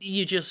 Yeah.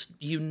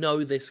 You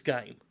know this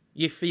game.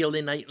 You feel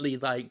innately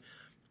like,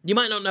 you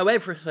might not know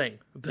everything,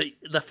 but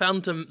the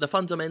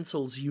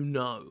fundamentals you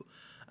know.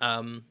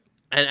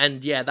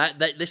 And yeah, that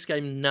this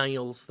game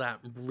nails that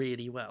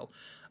really well.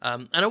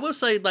 And I will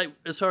say, like,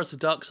 as far as the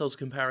Dark Souls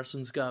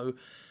comparisons go,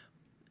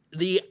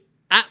 the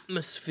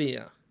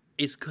atmosphere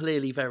is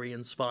clearly very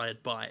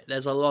inspired by it.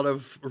 There's a lot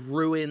of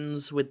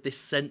ruins with this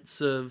sense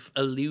of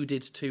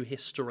alluded to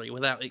history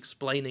without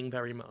explaining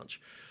very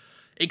much.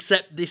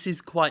 Except this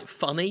is quite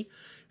funny.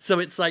 So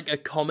it's like a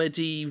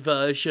comedy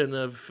version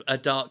of a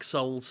Dark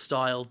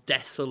Souls-style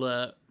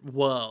desolate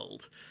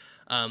world.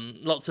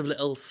 Lots of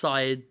little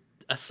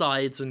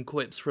asides and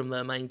quips from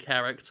the main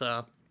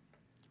character.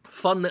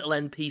 Fun little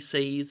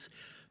NPCs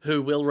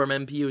who will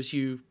remember you as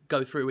you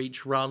go through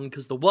each run,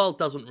 because the world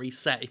doesn't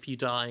reset if you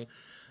die.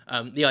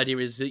 The idea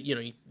is that, you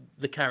know,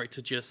 the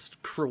character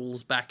just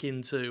crawls back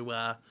into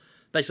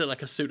basically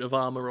like a suit of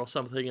armor or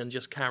something and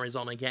just carries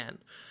on again.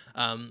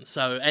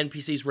 So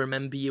NPCs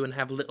remember you and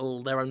have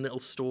their own little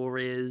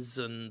stories,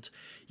 and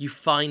you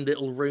find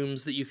little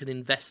rooms that you can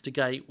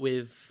investigate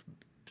with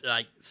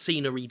like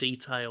scenery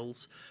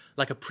details,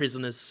 like a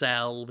prisoner's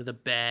cell with a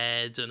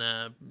bed and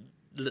a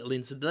little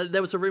incident.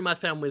 There was a room I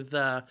found with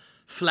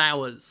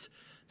flowers.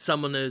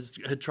 Someone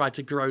had tried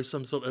to grow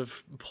some sort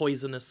of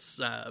poisonous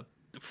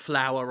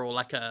flower, or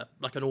like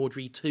an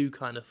Audrey 2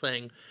 kind of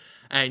thing,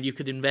 and you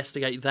could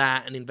investigate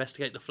that and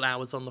investigate the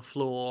flowers on the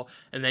floor,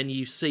 and then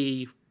you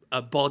see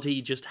a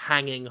body just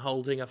hanging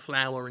holding a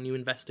flower, and you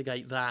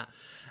investigate that,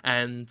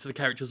 and the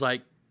character's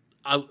like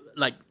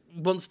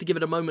wants to give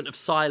it a moment of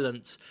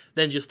silence,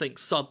 then just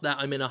thinks, sod that,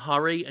 I'm in a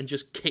hurry, and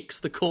just kicks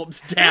the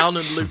corpse down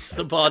and loots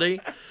the body.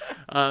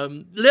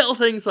 Little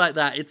things like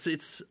that.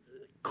 It's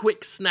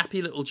quick,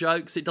 snappy little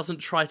jokes. It doesn't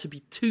try to be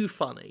too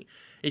funny.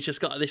 It's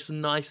just got this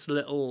nice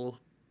little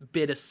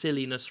bit of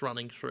silliness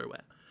running through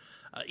it.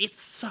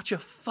 It's such a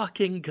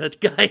fucking good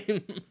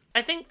game.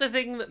 I think the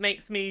thing that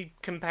makes me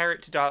compare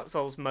it to Dark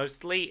Souls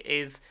mostly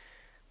is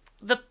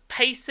the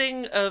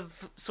pacing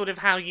of sort of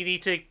how you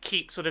need to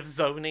keep sort of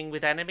zoning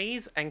with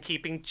enemies and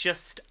keeping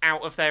just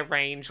out of their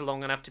range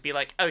long enough to be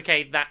like,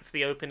 okay, that's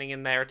the opening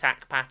in their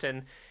attack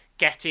pattern.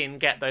 Get in,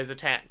 get those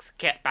attacks,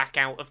 get back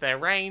out of their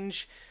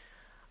range.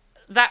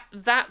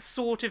 That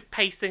sort of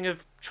pacing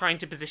of trying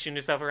to position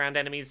yourself around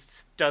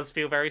enemies does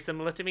feel very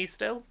similar to me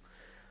still.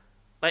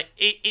 Like,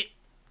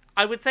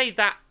 I would say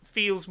that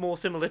feels more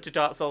similar to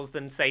Dark Souls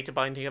than, say, to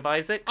Binding of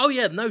Isaac. Oh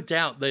yeah, no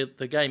doubt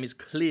the game is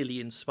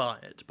clearly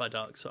inspired by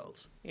Dark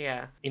Souls.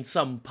 Yeah. In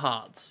some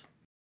parts.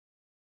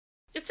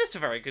 It's just a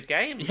very good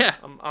game. Yeah.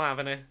 I'm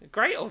having a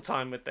great old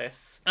time with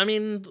this. I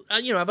mean,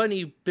 I've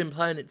only been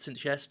playing it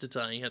since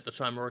yesterday at the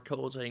time of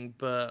recording,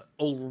 but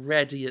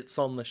already it's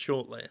on the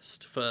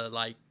shortlist for,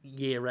 like,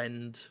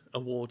 year-end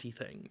awardy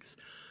things.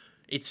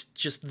 It's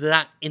just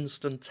that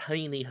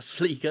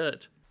instantaneously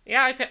good.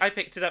 Yeah, I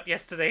picked it up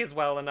yesterday as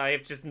well, and I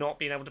have just not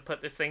been able to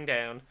put this thing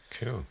down.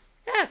 Cool.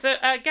 Yeah, so,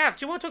 Gav,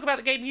 do you want to talk about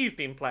the game you've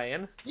been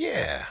playing?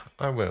 Yeah,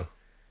 I will.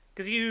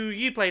 Because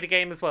you played a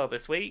game as well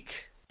this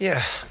week.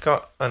 Yeah,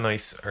 got a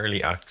nice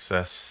early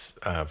access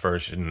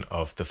version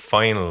of the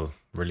final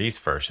release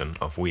version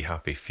of We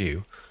Happy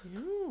Few.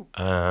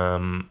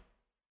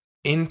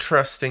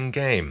 Interesting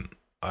game.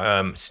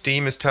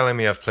 Steam is telling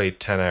me I've played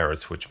 10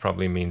 hours, which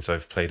probably means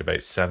I've played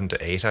about 7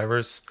 to 8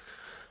 hours.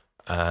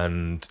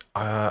 And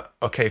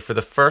okay, for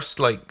the first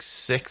like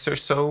 6 or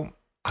so,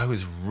 I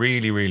was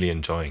really, really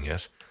enjoying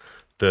it.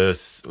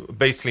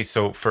 Basically,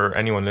 so for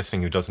anyone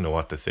listening who doesn't know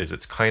what this is,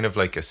 it's kind of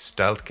like a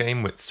stealth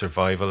game with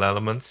survival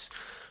elements.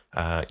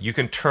 You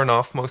can turn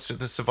off most of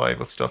the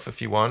survival stuff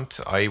if you want.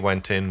 I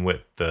went in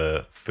with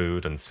the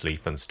food and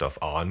sleep and stuff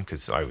on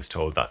because I was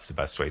told that's the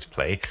best way to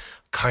play.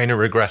 Kind of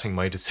regretting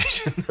my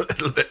decision a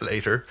little bit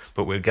later,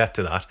 but we'll get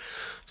to that.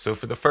 So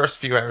for the first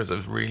few hours, I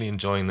was really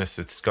enjoying this.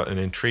 It's got an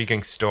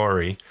intriguing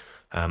story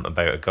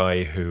about a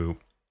guy who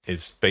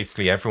is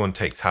basically everyone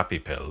takes happy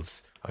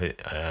pills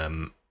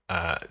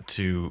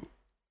to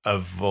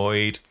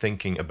avoid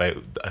thinking about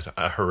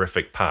a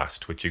horrific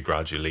past, which you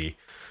gradually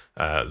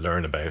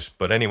learn about.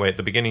 But anyway, at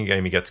the beginning of the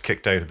game, he gets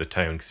kicked out of the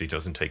town because he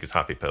doesn't take his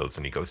happy pills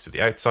and he goes to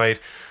the outside.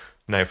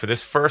 Now, for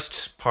this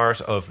first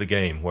part of the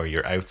game where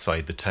you're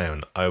outside the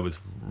town, I was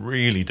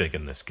really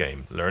digging this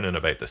game, learning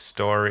about the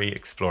story,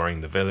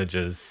 exploring the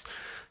villages,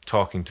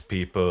 talking to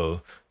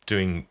people,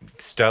 doing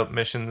stealth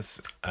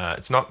missions.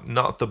 It's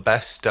not the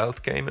best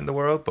stealth game in the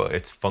world, but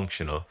it's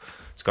functional.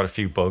 It's got a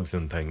few bugs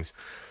and things.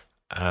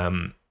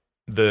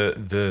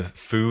 The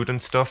food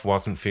and stuff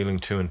wasn't feeling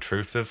too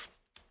intrusive.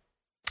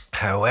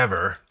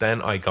 However,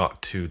 then I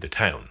got to the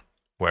town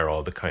where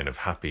all the kind of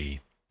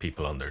happy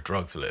people on their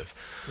drugs live.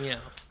 Yeah.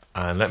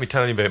 And let me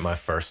tell you about my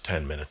first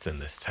 10 minutes in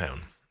this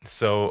town.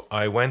 So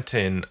I went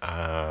in,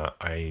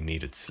 I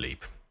needed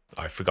sleep.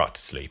 I forgot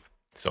to sleep.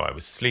 So I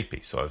was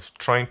sleepy. So I was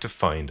trying to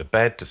find a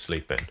bed to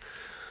sleep in.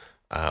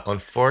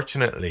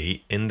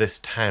 Unfortunately, in this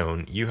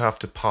town, you have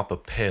to pop a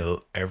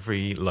pill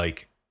every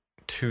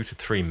 2 to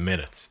 3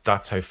 minutes.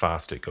 That's how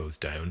fast it goes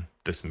down,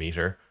 this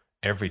meter.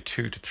 Every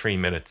 2 to 3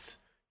 minutes,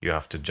 you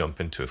have to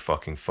jump into a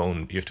fucking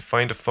phone. You have to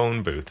find a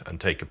phone booth and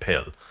take a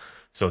pill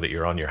so that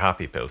you're on your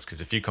happy pills.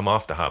 Because if you come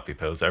off the happy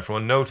pills,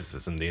 everyone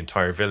notices and the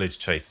entire village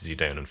chases you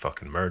down and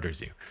fucking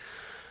murders you.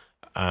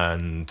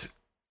 And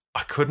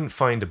I couldn't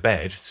find a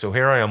bed. So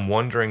here I am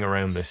wandering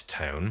around this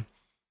town,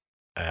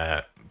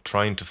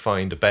 trying to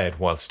find a bed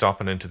while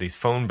stopping into these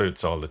phone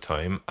booths all the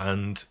time.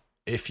 And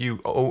if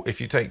you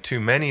take too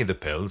many of the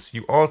pills,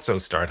 you also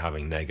start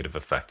having negative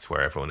effects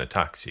where everyone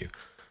attacks you.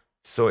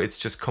 So it's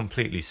just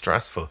completely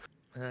stressful.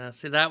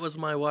 See, that was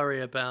my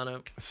worry about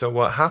it. So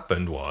what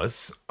happened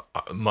was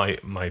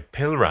my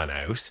pill ran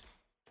out.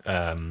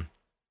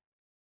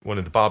 One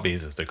of the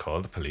bobbies, as they're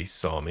called, the police,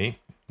 saw me.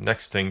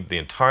 Next thing, the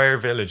entire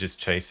village is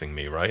chasing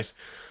me, right?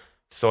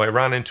 So I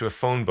ran into a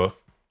phone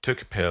book,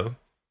 took a pill,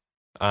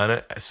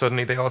 and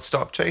suddenly they all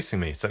stopped chasing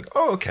me. It's like,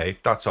 oh, okay,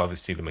 that's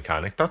obviously the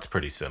mechanic. That's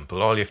pretty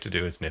simple. All you have to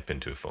do is nip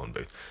into a phone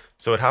booth.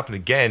 So it happened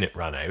again, it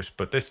ran out,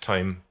 but this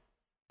time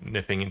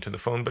nipping into the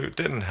phone booth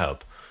didn't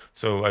help.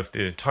 So I've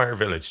the entire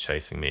village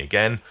chasing me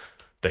again.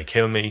 They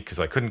kill me because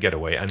I couldn't get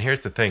away. And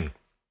here's the thing.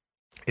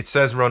 It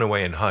says run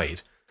away and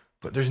hide,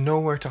 but there's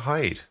nowhere to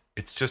hide.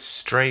 It's just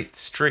straight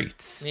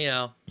streets.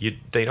 Yeah.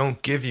 They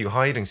don't give you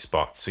hiding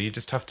spots, so you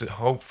just have to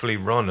hopefully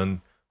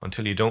run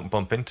until you don't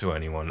bump into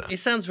anyone. It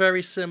sounds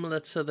very similar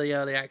to the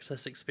early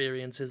access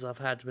experiences I've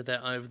had with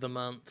it over the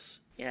months.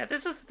 Yeah,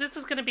 this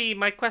was going to be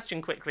my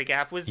question quickly,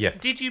 Gav.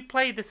 Did you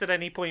play this at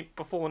any point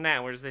before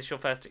now, or is this your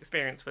first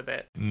experience with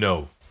it?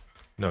 No,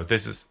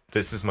 this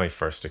is my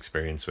first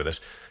experience with it,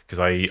 because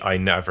I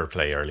never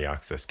play early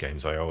access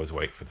games. I always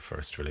wait for the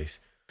first release,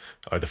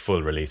 or the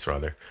full release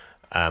rather.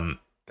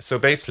 So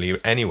basically,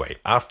 anyway,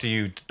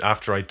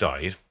 after I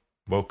died,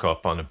 woke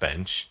up on a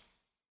bench.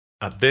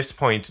 At this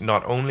point,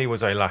 not only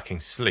was I lacking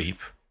sleep,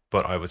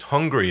 but I was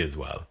hungry as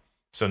well.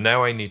 So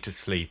now I need to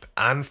sleep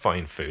and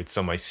find food.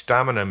 So my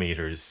stamina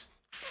meter's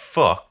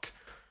fucked,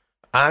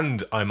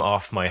 and I'm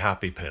off my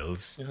happy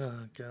pills.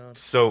 Oh, God.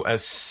 So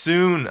as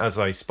soon as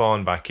I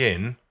spawn back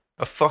in,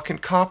 a fucking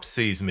cop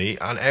sees me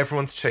and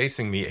everyone's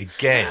chasing me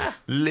again.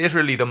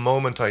 Literally the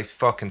moment I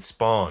fucking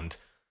spawned.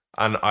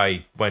 And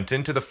I went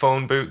into the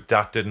phone booth,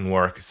 that didn't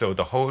work. So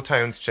the whole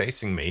town's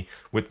chasing me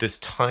with this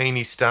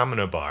tiny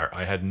stamina bar.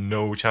 I had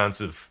no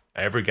chance of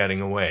ever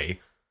getting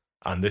away.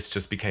 And this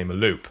just became a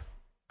loop.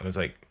 I was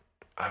like,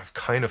 I've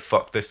kind of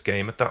fucked this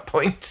game at that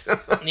point.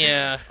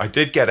 Yeah. I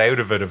did get out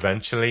of it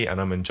eventually,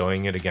 and I'm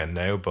enjoying it again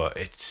now, but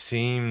it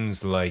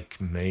seems like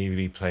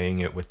maybe playing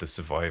it with the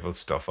survival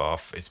stuff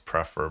off is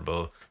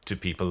preferable to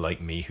people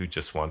like me who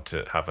just want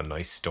to have a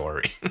nice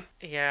story.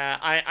 Yeah,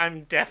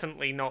 I'm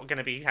definitely not going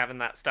to be having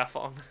that stuff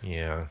on.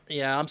 Yeah.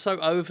 Yeah, I'm so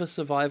over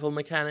survival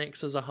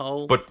mechanics as a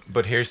whole.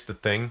 But here's the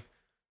thing.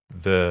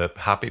 The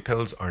happy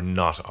pills are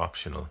not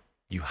optional.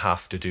 You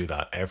have to do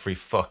that every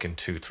fucking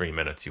 2-3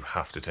 minutes. You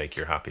have to take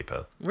your happy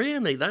pill.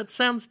 Really? That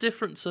sounds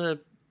different to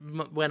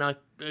when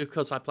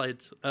because I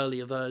played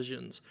earlier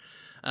versions.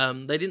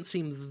 They didn't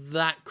seem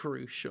that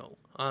crucial.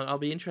 I'll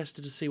be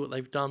interested to see what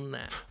they've done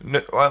there.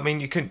 No, I mean,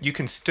 you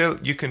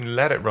can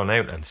let it run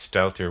out and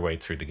stealth your way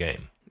through the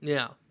game.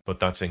 Yeah. But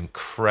that's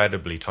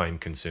incredibly time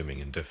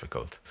consuming and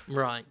difficult.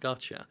 Right,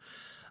 gotcha.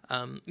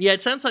 Yeah,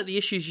 it sounds like the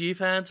issues you've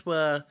had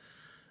were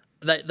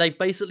they've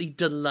basically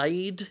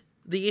delayed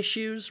the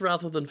issues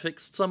rather than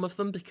fixed some of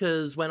them,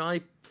 because when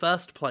I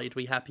first played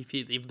We Happy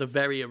Few, the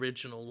very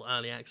original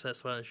early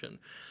access version,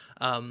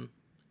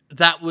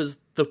 that was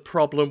the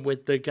problem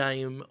with the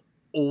game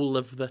all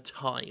of the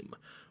time,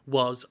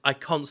 was I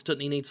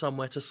constantly need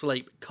somewhere to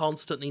sleep,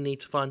 constantly need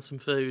to find some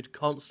food,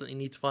 constantly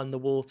need to find the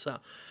water,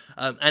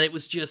 and it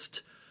was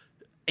just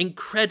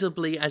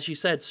incredibly, as you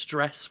said,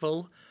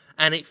 stressful.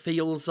 And it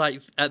feels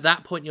like at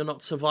that point you're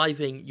not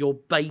surviving, you're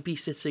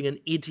babysitting an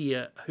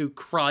idiot who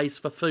cries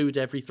for food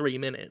every 3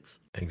 minutes.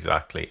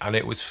 Exactly. And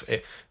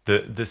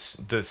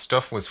the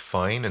stuff was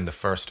fine in the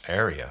first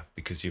area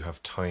because you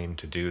have time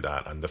to do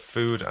that, and the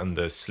food and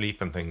the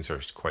sleep and things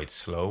are quite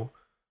slow.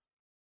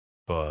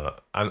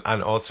 But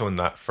and also in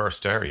that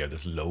first area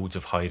there's loads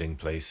of hiding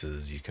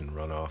places you can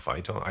run off. I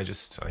don't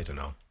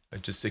know.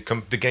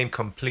 The game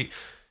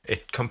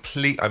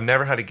I've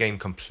never had a game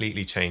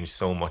completely change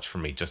so much for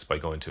me just by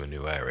going to a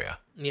new area.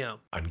 Yeah.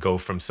 And go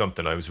from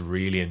something I was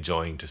really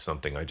enjoying to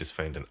something I just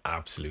found an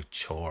absolute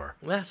chore.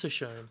 That's a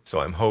shame.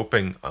 So I'm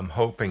hoping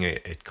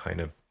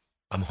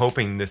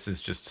this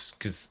is just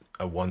because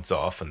a once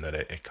off and that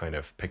it kind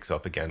of picks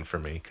up again for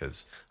me,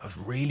 because I was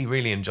really,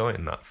 really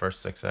enjoying that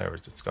first 6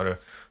 hours. It's got a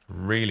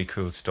really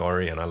cool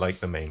story and I like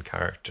the main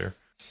character.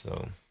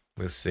 So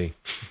we'll see.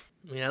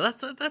 Yeah,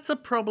 that's a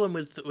problem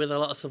with a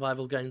lot of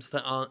survival games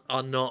that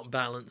are not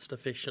balanced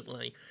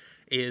efficiently,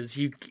 is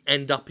you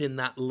end up in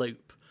that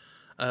loop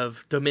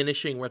of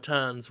diminishing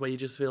returns where you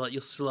just feel like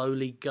you're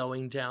slowly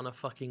going down a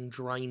fucking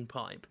drain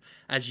pipe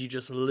as you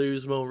just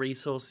lose more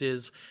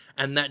resources,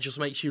 and that just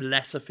makes you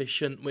less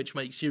efficient, which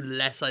makes you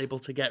less able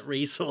to get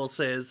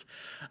resources.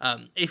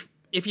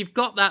 If you've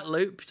got that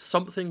loop,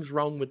 something's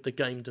wrong with the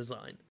game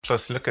design.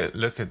 Plus, look at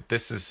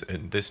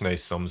this now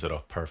sums it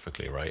up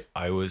perfectly, right?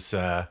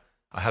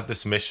 I had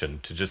this mission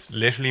to just,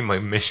 literally my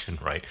mission,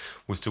 right,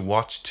 was to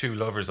watch two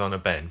lovers on a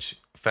bench,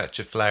 fetch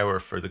a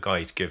flower for the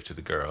guy to give to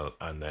the girl,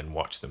 and then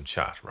watch them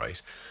chat,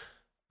 right?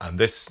 And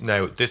this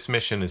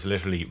mission is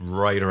literally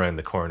right around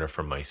the corner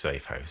from my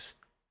safe house.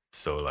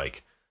 So,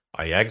 like,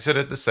 I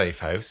exited the safe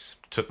house,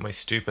 took my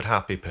stupid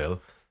happy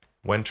pill,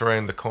 went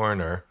around the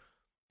corner.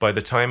 By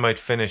the time I'd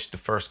finished the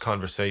first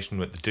conversation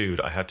with the dude,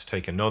 I had to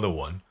take another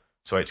one.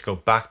 So I had to go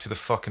back to the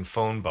fucking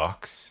phone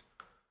box,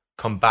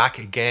 come back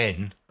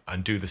again,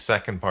 and do the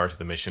second part of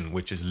the mission,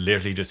 which is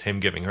literally just him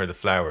giving her the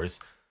flowers.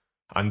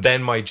 And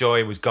then my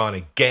joy was gone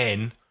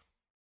again,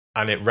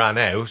 and it ran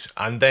out,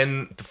 and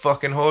then the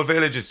fucking whole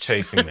village is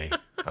chasing me.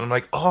 And I'm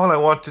like, all I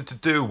wanted to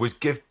do was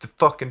give the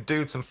fucking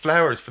dude some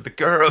flowers for the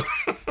girl.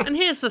 And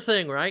here's the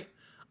thing, right?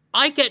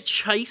 I get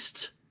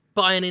chased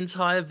by an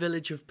entire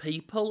village of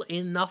people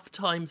enough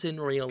times in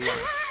real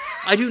life.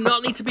 I do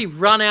not need to be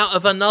run out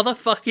of another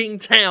fucking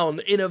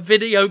town in a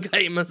video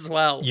game as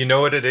well. You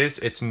know what it is?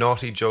 It's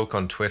Naughty Joke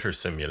on Twitter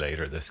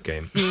Simulator, this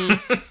game.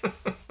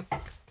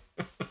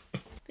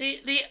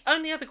 The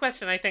only other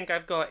question I think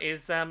I've got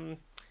is,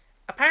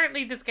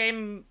 apparently this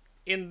game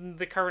in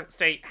the current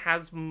state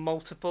has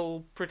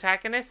multiple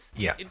protagonists.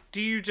 Yeah.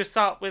 Do you just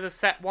start with a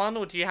set one,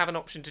 or do you have an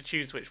option to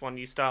choose which one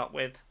you start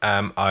with?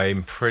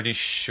 I'm pretty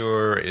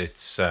sure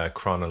it's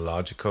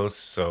chronological,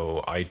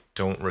 so I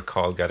don't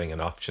recall getting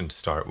an option to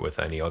start with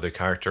any other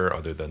character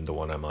other than the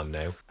one I'm on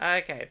now.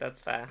 Okay,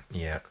 that's fair.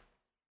 Yeah.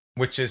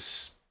 Which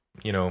is,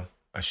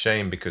 a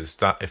shame, because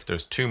that if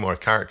there's two more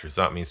characters,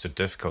 that means the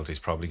difficulty is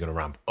probably going to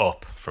ramp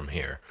up from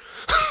here.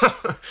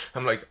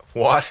 I'm like,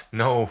 what?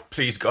 No,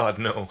 please God,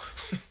 no.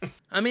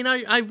 I mean,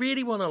 I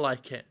really want to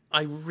like it.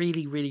 I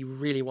really, really,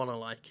 really want to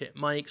like it.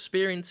 My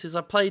experience is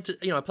I played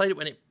it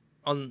when it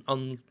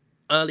on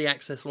early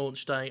access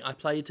launch day. I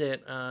played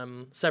it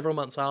several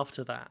months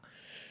after that,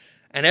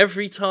 and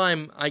every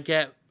time I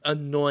get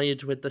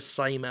annoyed with the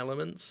same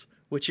elements,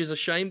 which is a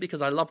shame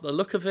because I love the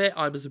look of it.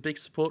 I was a big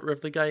supporter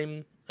of the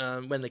game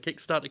when the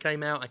Kickstarter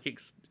came out.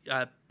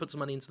 I put some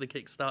money into the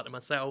Kickstarter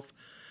myself.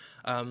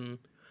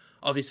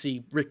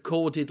 Obviously,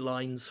 recorded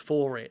lines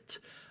for it.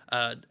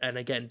 And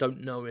again,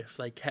 don't know if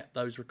they kept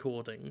those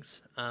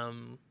recordings.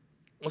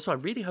 Also, I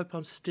really hope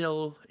I'm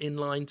still in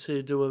line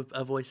to do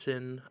a voice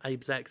in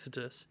Abe's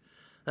Exodus.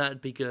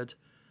 That'd be good.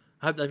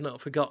 I hope they've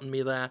not forgotten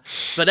me there.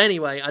 But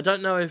anyway, I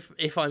don't know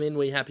if I'm in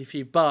We Happy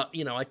Few, but,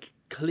 you know, I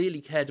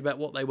clearly cared about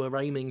what they were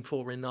aiming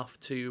for enough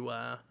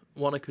to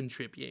want to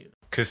contribute.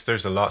 Because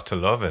there's a lot to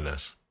love in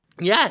it.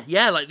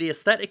 Yeah, like the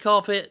aesthetic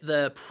of it,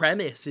 the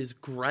premise is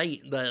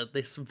great.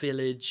 This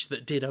village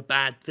that did a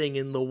bad thing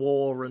in the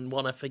war and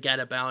want to forget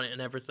about it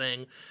and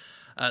everything.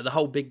 The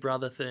whole Big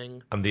Brother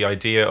thing. And the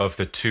idea of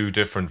the two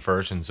different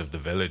versions of the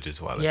village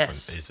as well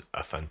is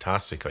a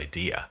fantastic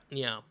idea.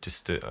 Yeah.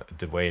 Just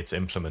the way it's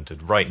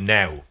implemented right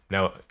now.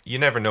 Now, you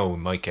never know, we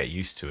might get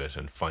used to it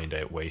and find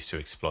out ways to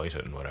exploit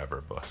it and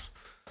whatever, but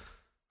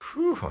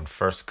on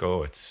first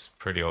go, it's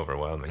pretty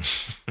overwhelming.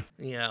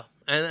 Yeah.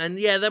 And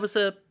yeah,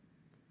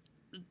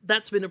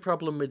 that's been a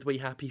problem with We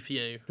Happy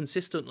Few,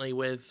 consistently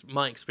with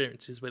my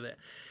experiences with it.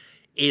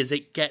 Is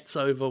it gets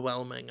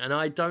overwhelming, and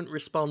I don't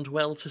respond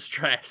well to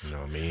stress.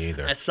 No, me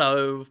either.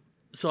 So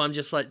I'm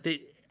just like,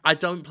 I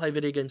don't play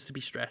video games to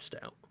be stressed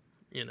out,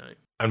 you know.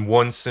 And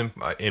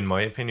in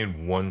my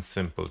opinion, one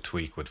simple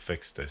tweak would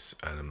fix this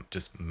and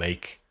just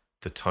make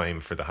the time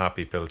for the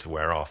happy pill to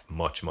wear off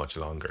much, much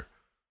longer.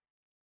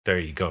 There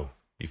you go.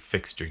 You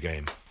fixed your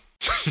game.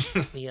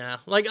 Yeah,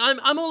 like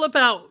I'm all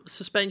about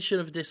suspension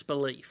of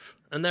disbelief,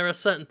 and there are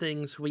certain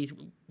things we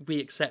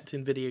accept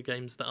in video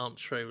games that aren't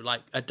true,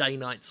 like a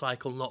day-night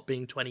cycle not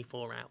being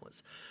 24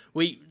 hours.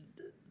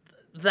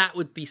 That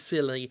would be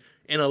silly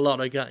in a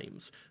lot of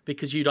games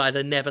because you'd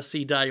either never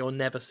see day or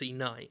never see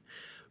night.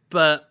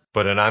 But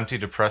an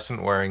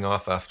antidepressant wearing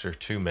off after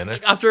 2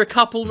 minutes? After a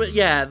couple,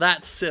 yeah,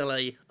 that's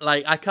silly.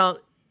 Like, I can't.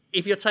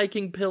 If you're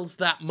taking pills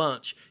that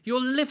much, your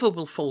liver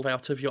will fall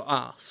out of your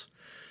arse.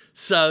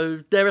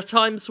 So there are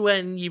times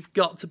when you've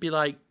got to be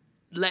like,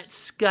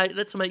 let's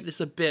make this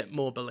a bit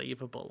more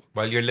believable.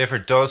 Well, your liver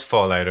does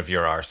fall out of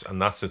your arse,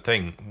 and that's the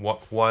thing.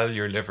 While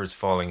your liver's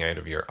falling out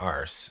of your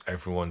arse,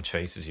 everyone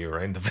chases you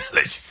around the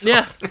village. So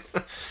yeah.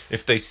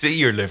 If they see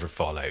your liver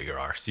fall out of your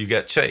arse, you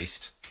get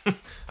chased.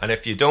 And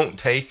if you don't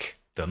take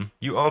them,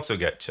 you also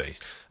get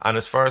chased. And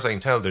as far as I can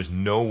tell, there's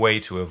no way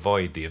to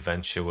avoid the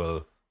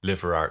eventual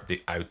liver out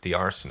the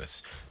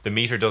arsoness. The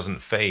meter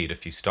doesn't fade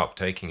if you stop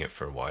taking it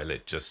for a while.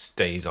 It just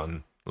stays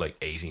on like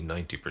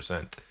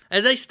 80-90%.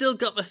 And they still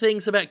got the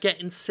things about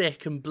getting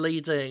sick and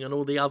bleeding and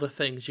all the other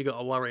things you got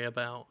to worry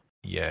about.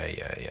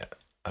 Yeah.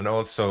 And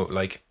also,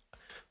 like,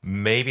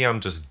 maybe I'm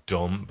just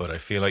dumb, but I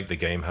feel like the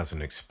game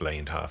hasn't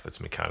explained half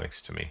its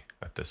mechanics to me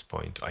at this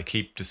point. I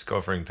keep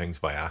discovering things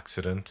by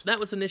accident. That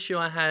was an issue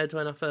I had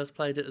when I first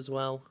played it as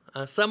well.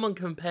 Someone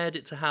compared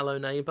it to Hello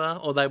Neighbor,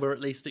 or they were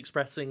at least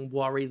expressing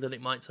worry that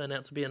it might turn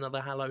out to be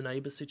another Hello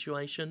Neighbor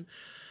situation.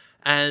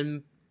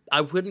 And I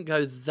wouldn't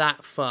go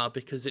that far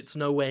because it's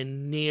nowhere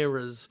near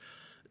as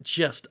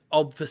just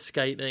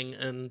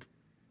obfuscating and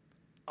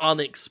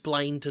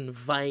unexplained and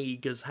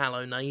vague as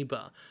Hello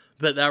Neighbor.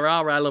 But there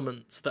are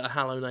elements that are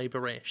Hello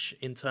Neighbor-ish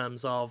in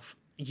terms of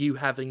you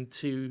having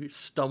to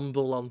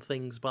stumble on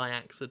things by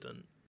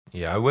accident.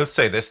 Yeah, I will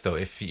say this though,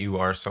 if you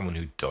are someone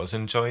who does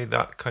enjoy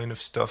that kind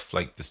of stuff,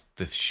 like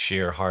the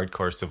sheer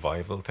hardcore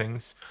survival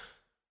things,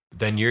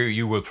 then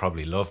you will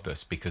probably love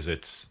this because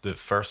it's the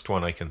first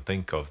one I can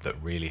think of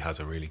that really has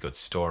a really good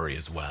story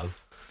as well.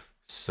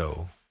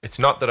 So it's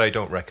not that I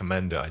don't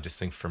recommend it, I just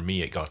think for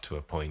me it got to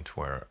a point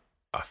where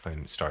I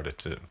started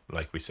to,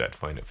 like we said,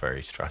 find it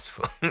very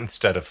stressful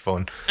instead of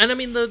fun. And I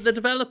mean, the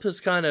developers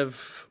kind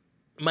of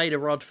made a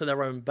rod for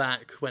their own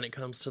back when it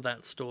comes to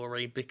that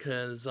story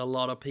because a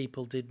lot of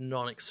people did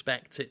not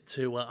expect it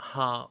to, at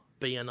heart,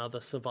 be another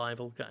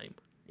survival game.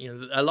 You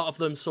know, a lot of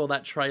them saw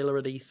that trailer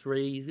at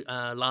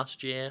E3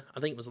 last year. I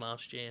think it was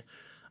last year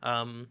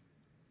at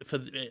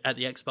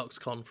the Xbox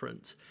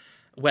conference,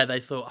 where they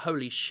thought,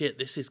 holy shit,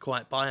 this is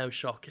quite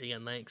Bioshocky,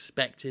 and they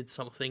expected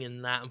something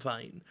in that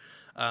vein.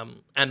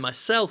 And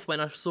myself, when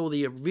I saw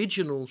the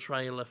original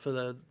trailer for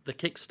the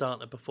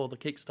Kickstarter, before the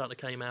Kickstarter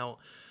came out,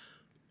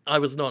 I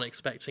was not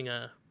expecting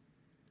a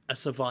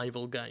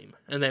survival game.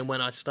 And then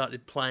when I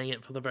started playing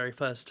it for the very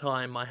first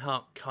time, my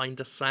heart kind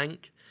of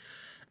sank.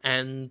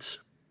 And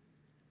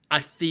I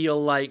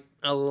feel like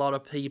a lot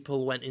of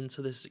people went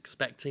into this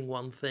expecting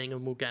one thing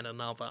and will get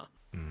another.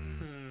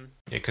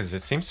 Yeah, because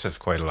it seems to have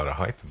quite a lot of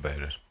hype about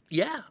it.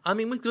 Yeah, I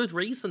mean, with good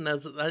reason.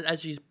 There's,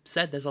 as you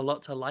said, there's a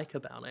lot to like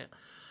about it.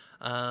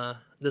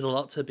 There's a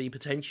lot to be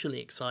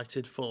potentially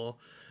excited for.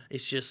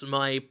 It's just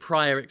my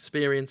prior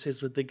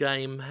experiences with the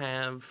game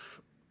have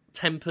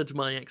tempered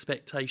my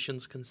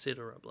expectations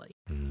considerably.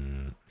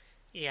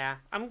 Yeah,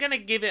 I'm going to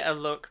give it a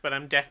look, but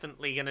I'm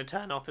definitely going to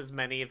turn off as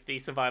many of the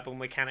survival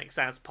mechanics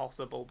as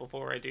possible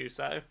before I do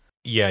so.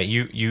 Yeah,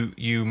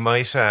 you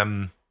might,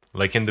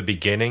 like in the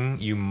beginning,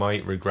 you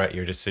might regret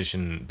your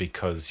decision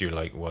because you're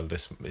like, well,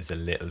 this is a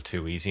little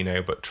too easy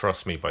now, but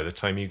trust me, by the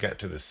time you get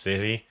to the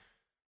city,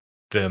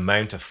 The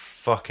amount of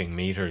fucking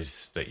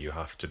meters that you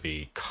have to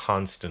be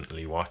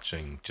constantly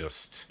watching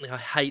just... I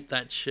hate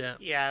that shit.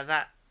 Yeah,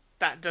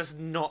 that does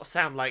not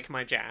sound like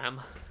my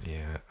jam.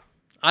 Yeah.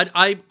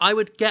 I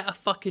would get a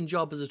fucking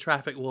job as a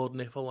traffic warden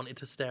if I wanted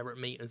to stare at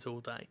meters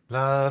all day.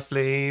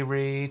 Lovely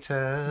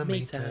Rita,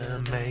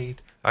 meter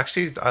maid.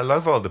 Actually, I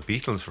love all the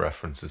Beatles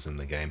references in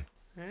the game.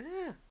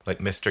 Yeah. Like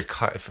Mr.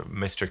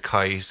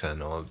 Kite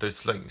and all.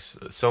 There's like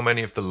so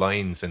many of the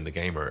lines in the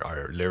game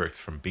are lyrics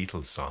from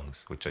Beatles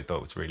songs, which I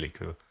thought was really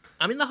cool.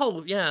 I mean, the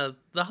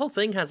whole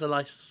thing has a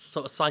nice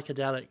sort of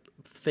psychedelic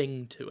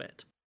thing to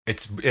it.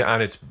 It's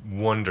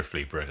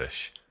wonderfully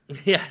British.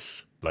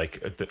 Yes.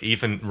 Like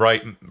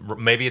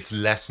maybe it's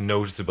less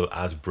noticeable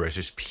as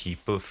British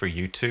people for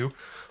you two,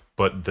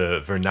 but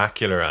the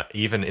vernacular,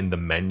 even in the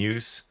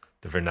menus,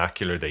 the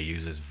vernacular they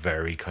use is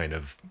very kind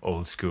of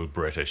old school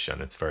British,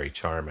 and it's very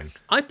charming.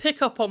 I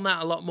pick up on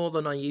that a lot more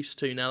than I used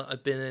to now that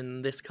I've been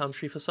in this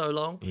country for so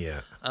long.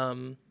 Yeah.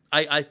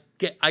 I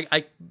get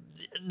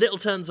little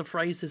turns of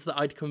phrases that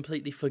I'd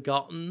completely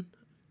forgotten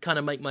kind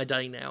of make my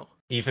day now.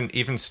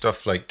 Even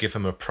stuff like give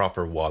him a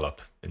proper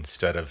wallop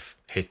instead of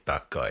hit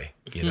that guy,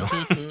 you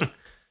know?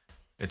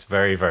 It's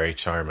very, very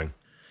charming.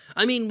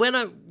 I mean, when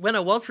I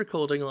was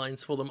recording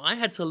lines for them, I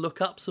had to look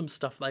up some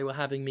stuff they were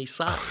having me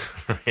say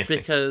Really?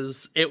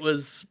 because it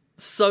was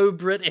so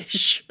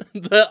British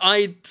that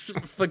I'd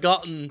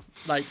forgotten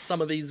like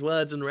some of these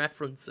words and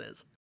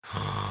references.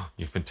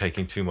 You've been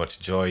taking too much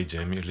joy,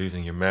 Jim. You're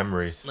losing your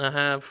memories. I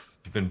have.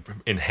 You've been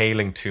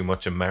inhaling too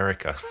much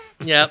America.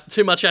 Yeah,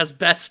 too much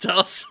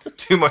asbestos.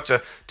 too much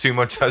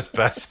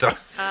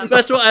asbestos.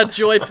 That's what our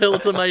joy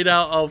pills are made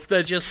out of.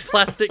 They're just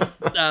plastic,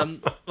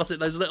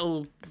 those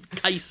little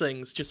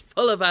casings just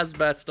full of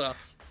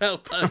asbestos. That'll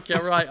perk you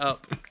right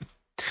up.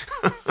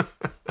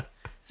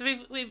 So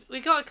we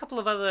got a couple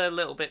of other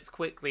little bits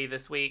quickly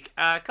this week.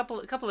 A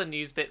couple of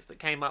news bits that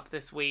came up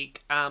this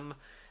week.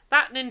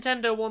 That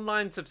Nintendo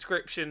Online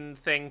subscription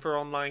thing for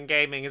online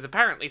gaming is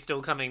apparently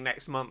still coming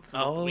next month.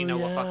 Not that we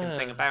know a fucking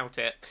thing about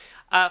it.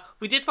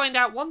 We did find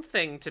out one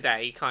thing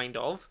today, kind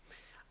of.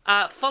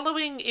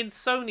 Following in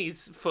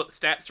Sony's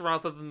footsteps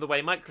rather than the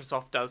way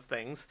Microsoft does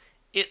things,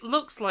 it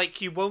looks like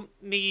you won't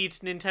need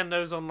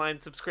Nintendo's online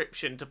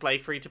subscription to play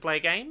free-to-play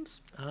games.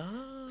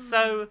 Oh.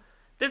 So,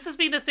 this has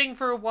been a thing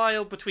for a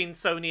while between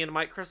Sony and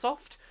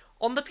Microsoft.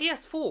 On the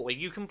PS4,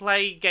 you can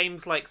play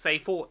games like, say,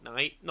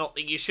 Fortnite. Not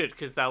that you should,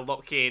 because they'll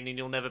lock you in and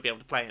you'll never be able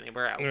to play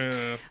anywhere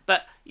else.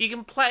 But you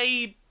can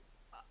play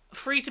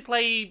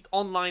free-to-play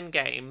online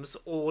games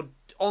or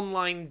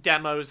online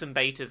demos and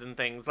betas and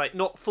things, like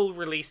not full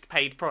released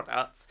paid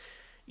products.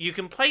 You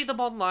can play them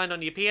online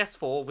on your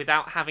PS4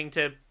 without having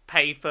to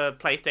pay for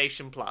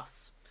PlayStation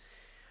Plus.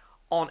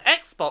 On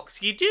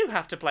Xbox, you do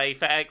have to pay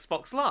for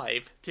Xbox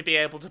Live to be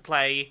able to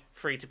play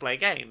free-to-play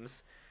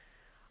games.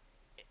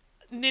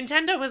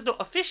 Nintendo has not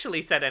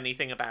officially said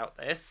anything about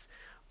this,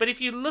 but if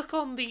you look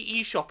on the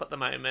eShop at the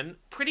moment,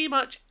 pretty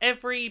much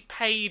every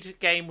paid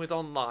game with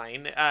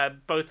online,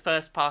 both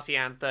first party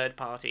and third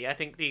party, I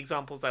think the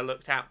examples I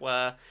looked at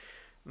were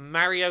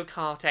Mario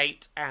Kart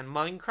 8 and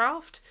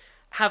Minecraft,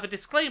 have a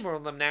disclaimer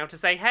on them now to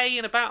say, hey,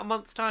 in about a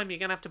month's time you're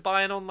going to have to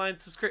buy an online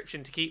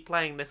subscription to keep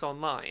playing this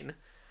online.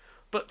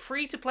 But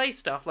free-to-play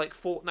stuff like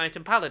Fortnite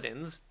and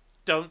Paladins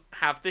don't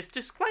have this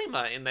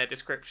disclaimer in their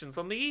descriptions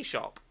on the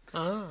eShop.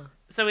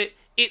 So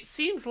it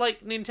seems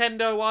like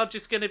Nintendo are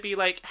just going to be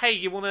like, hey,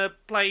 you want to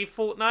play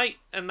Fortnite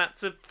and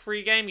that's a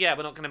free game? Yeah,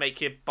 we're not going to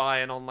make you buy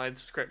an online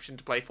subscription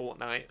to play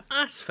Fortnite.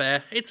 That's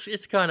fair.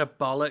 It's kind of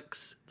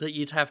bollocks that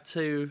you'd have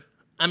to...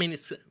 I mean,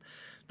 it's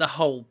the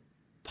whole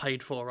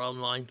paid-for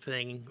online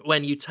thing.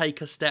 When you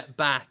take a step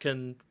back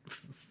and,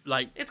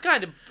 It's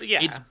kind of...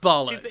 Yeah. It's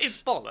bollocks.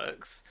 It's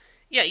bollocks.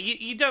 Yeah,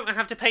 you don't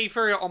have to pay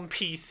for it on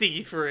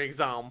PC, for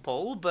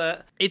example,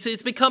 but...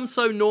 It's become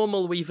so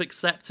normal we've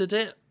accepted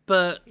it,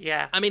 but...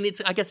 Yeah. I mean,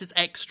 I guess it's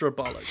extra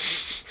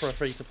bollocks for a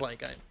free-to-play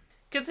game.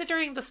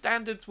 Considering the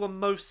standards were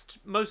most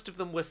of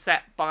them were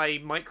set by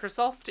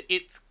Microsoft,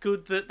 it's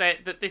good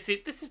that this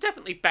is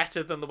definitely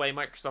better than the way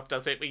Microsoft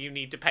does it, where you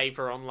need to pay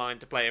for online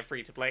to play a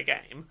free-to-play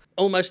game.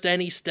 Almost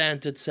any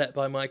standard set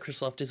by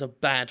Microsoft is a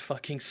bad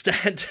fucking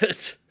standard.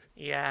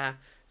 Yeah.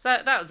 So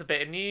that was a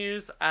bit of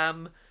news.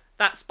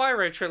 That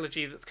Spyro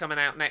trilogy that's coming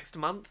out next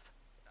month,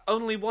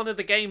 only one of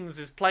the games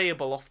is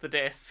playable off the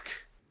disc.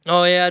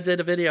 Oh yeah, I did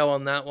a video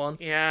on that one.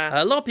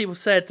 Yeah. A lot of people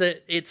said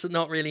that it's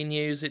not really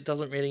news, it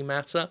doesn't really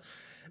matter.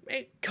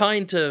 It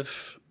kind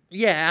of,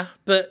 yeah,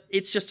 but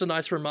it's just a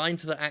nice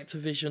reminder that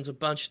Activision's a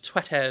bunch of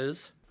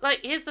twattos. Like,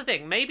 here's the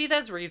thing, maybe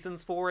there's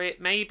reasons for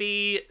it,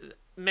 maybe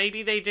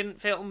they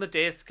didn't fit on the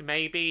disc,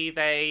 maybe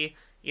they,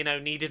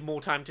 needed more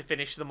time to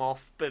finish them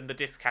off, but the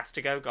disc has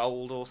to go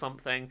gold or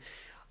something.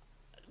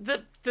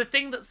 The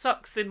thing that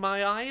sucks in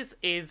my eyes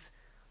is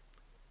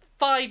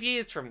 5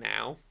 years from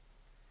now,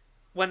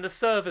 when the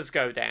servers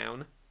go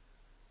down,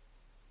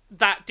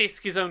 that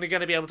disc is only going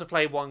to be able to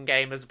play one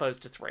game as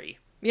opposed to 3.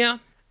 Yeah.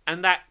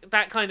 And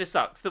that kind of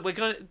sucks. That we're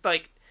going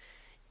to,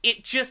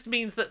 it just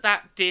means that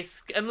that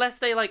disc, unless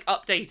they like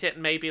update it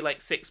and maybe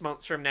like 6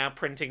 months from now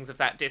printings of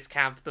that disc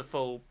have the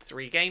full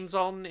 3 games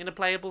on in a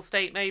playable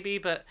state maybe,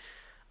 but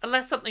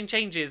unless something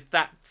changes,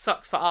 that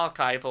sucks for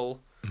archival,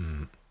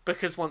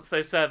 because once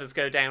those servers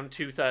go down,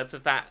 2/3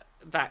 of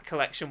that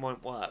collection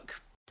won't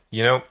work.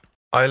 You know,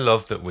 I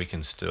love that we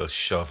can still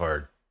shove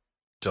our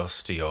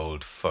dusty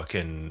old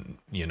fucking,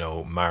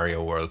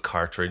 Mario World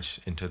cartridge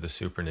into the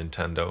Super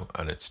Nintendo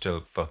and it still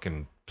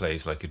fucking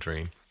plays like a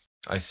dream.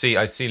 I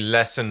see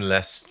less and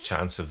less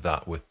chance of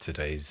that with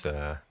today's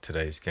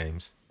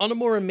games. On a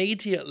more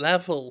immediate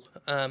level,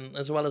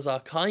 as well as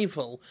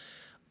archival,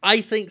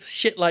 I think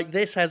shit like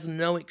this has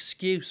no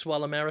excuse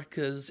while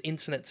America's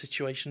internet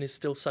situation is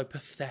still so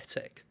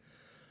pathetic.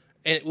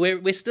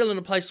 We're still in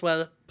a place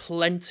where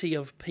plenty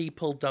of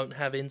people don't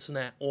have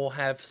internet or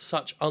have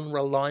such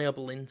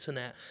unreliable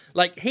internet.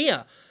 Like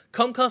here,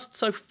 Comcast's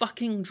so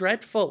fucking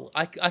dreadful.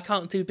 I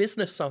can't do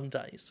business some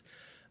days.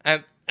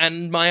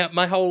 And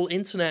my whole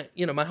internet,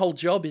 my whole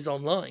job is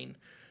online.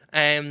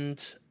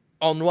 And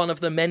on one of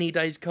the many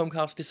days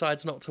Comcast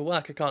decides not to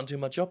work, I can't do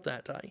my job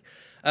that day.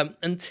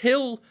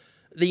 Until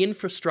the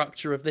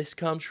infrastructure of this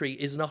country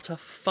is not a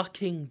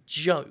fucking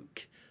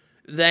joke,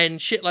 then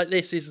shit like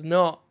this is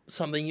not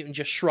something you can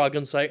just shrug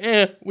and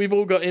say, we've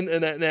all got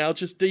internet now,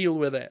 just deal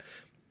with it.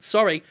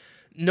 Sorry,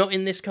 not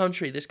in this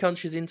country. This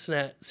country's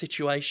internet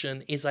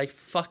situation is a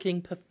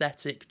fucking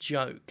pathetic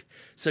joke.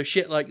 So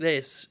shit like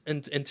this,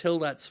 until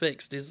that's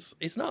fixed,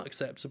 is not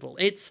acceptable.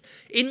 It's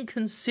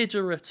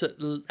inconsiderate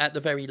at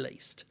the very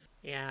least.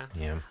 Yeah.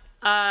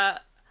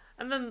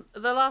 And then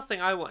the last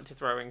thing I wanted to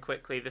throw in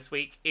quickly this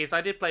week is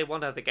I did play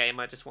one other game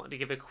I just wanted to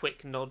give a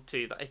quick nod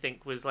to that I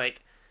think was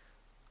like...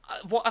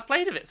 what I've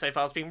played of it so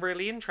far has been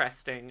really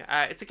interesting.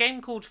 It's a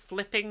game called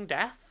Flipping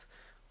Death,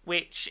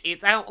 which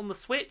it's out on the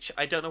Switch.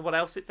 I don't know what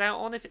else it's out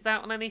on, if it's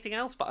out on anything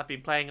else, but I've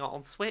been playing it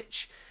on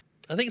Switch.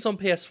 I think it's on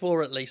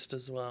PS4 at least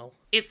as well.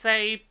 It's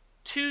a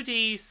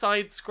 2D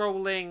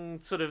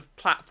side-scrolling sort of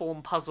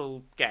platform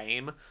puzzle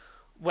game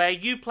where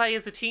you play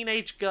as a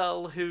teenage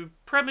girl who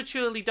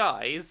prematurely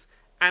dies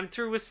and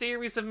through a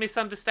series of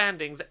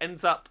misunderstandings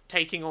ends up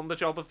taking on the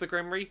job of the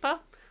Grim Reaper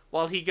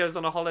while he goes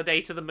on a holiday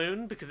to the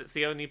moon because it's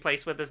the only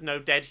place where there's no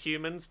dead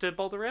humans to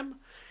bother him.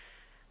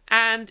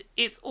 And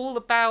it's all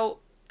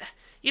about...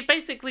 You've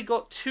basically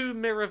got 2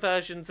 mirror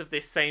versions of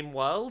this same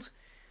world,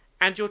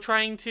 and you're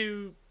trying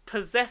to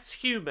possess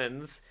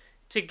humans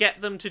to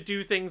get them to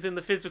do things in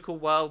the physical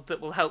world that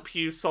will help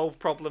you solve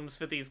problems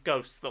for these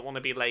ghosts that want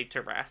to be laid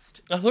to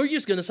rest. I thought you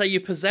was going to say you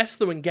possess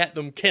them and get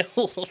them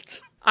killed.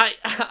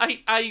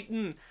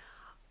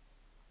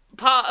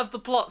 Part of the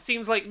plot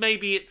seems like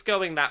maybe it's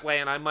going that way,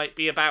 and I might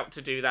be about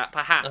to do that,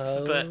 perhaps.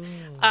 Oh. But,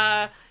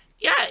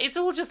 yeah, it's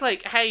all just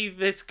like, hey,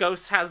 this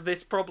ghost has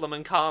this problem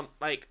and can't,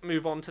 like,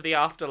 move on to the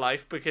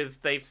afterlife because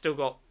they've still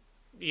got,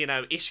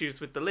 issues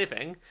with the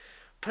living.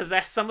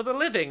 Possess some of the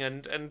living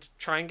and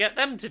try and get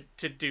them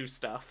to do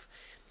stuff.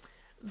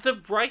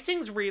 The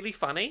writing's really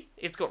funny.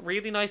 It's got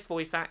really nice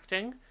voice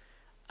acting.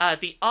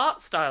 The art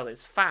style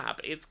is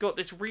fab. It's got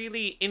this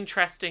really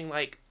interesting,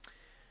 like...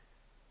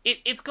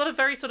 It's got a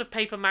very sort of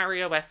Paper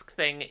Mario-esque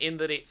thing in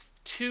that it's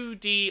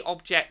 2D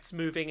objects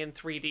moving in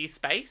 3D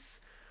space,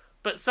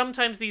 but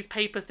sometimes these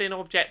paper-thin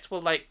objects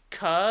will, like,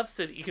 curve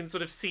so that you can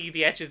sort of see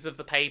the edges of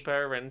the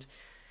paper, and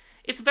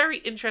it's very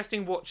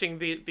interesting watching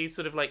these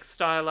sort of, like,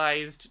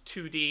 stylized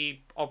 2D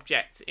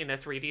objects in a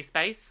 3D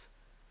space.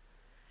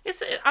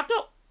 I've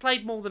not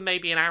played more than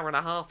maybe an hour and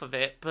a half of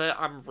it, but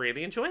I'm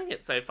really enjoying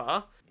it so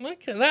far.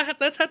 Okay,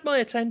 that's had my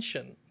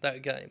attention,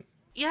 that game.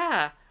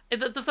 Yeah.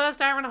 The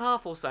first hour and a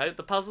half or so,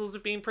 the puzzles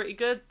have been pretty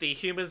good, the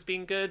humour's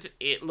been good,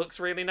 it looks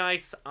really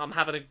nice, I'm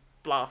having a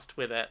blast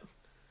with it.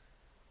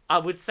 I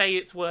would say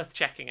it's worth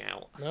checking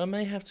out. I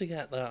may have to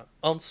get that.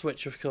 On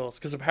Switch, of course,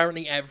 because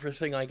apparently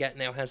everything I get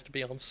now has to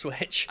be on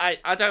Switch.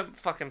 I don't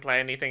fucking play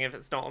anything if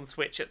it's not on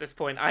Switch at this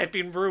point. I've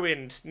been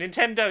ruined.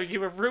 Nintendo,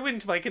 you have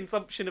ruined my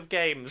consumption of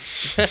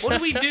games. What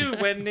do we do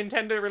when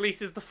Nintendo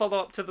releases the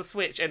follow-up to the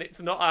Switch and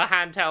it's not a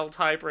handheld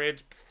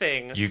hybrid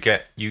thing? You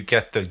get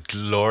the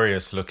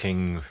glorious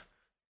looking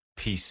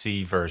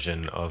PC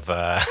version of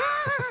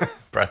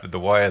Breath of the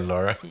Wild,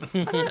 Laura.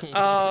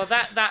 Oh,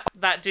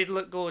 that did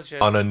look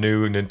gorgeous. On a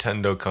new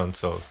Nintendo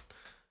console.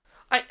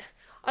 I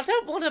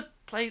don't want to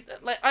play...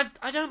 Like,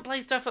 I don't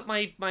play stuff at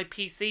my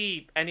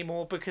PC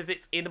anymore because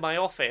it's in my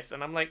office.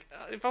 And I'm like,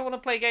 if I want to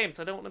play games,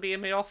 I don't want to be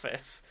in my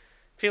office.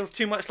 Feels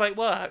too much like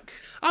work.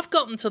 I've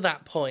gotten to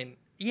that point.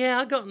 Yeah,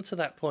 I've gotten to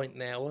that point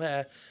now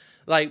where,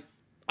 like,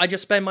 I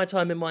just spend my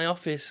time in my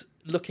office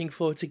looking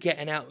forward to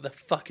getting out of the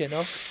fucking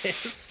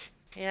office.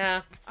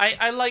 Yeah,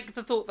 I like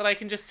the thought that I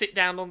can just sit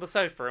down on the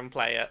sofa and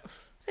play it.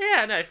 So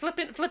yeah, no,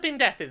 Flipping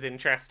Death is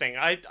interesting.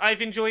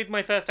 I've enjoyed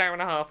my first hour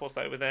and a half or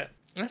so with it.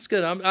 That's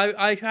good.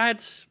 I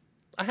had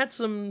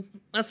some.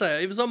 I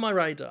say it was on my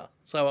radar,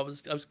 so I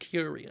was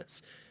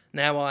curious.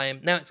 Now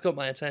it's got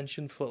my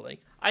attention fully.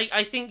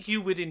 I think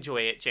you would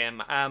enjoy it,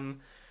 Jim.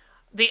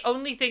 The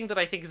only thing that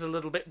I think is a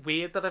little bit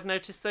weird that I've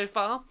noticed so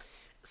far.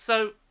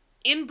 So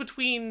in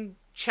between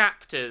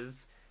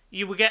chapters,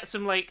 you will get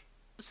some like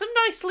some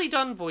nicely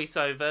done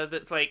voiceover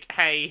that's like,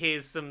 hey,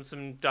 here's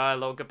some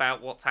dialogue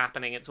about what's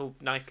happening. It's all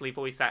nicely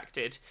voice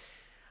acted.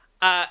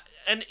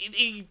 And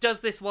he does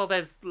this while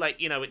there's, like,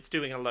 you know, it's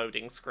doing a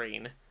loading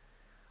screen.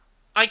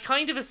 I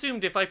kind of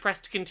assumed if I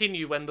pressed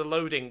continue when the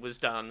loading was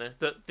done,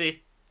 that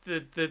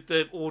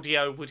the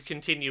audio would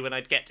continue and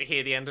I'd get to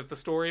hear the end of the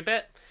story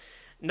bit.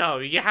 No,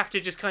 you have to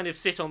just kind of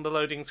sit on the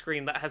loading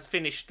screen that has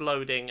finished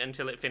loading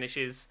until it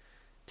finishes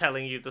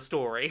telling you the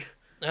story.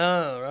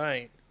 Oh,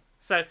 right.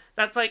 So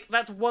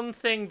that's one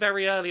thing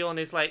very early on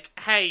is like,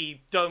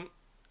 hey, don't...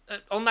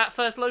 on that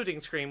first loading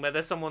screen where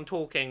there's someone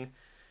talking,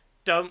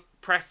 don't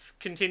press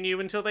continue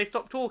until they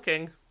stop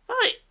talking.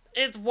 Right.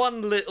 It's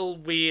one little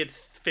weird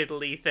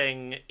fiddly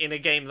thing in a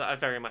game that I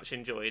very much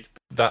enjoyed.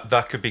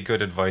 That could be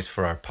good advice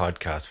for our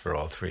podcast for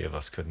all three of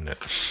us, couldn't it?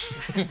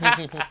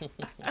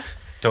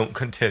 Don't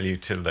continue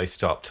till they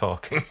stop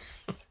talking.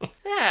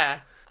 Yeah.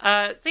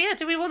 So yeah,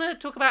 do we want to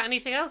talk about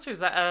anything else, or is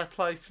that a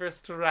place for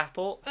us to wrap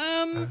up?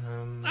 I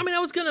mean, I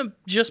was going to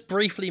just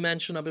briefly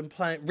mention I've been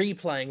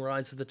replaying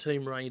Rise of the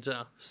Tomb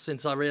Raider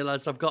since I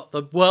realised I've got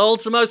the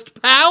world's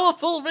most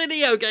powerful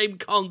video game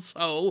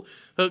console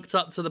hooked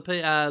up to the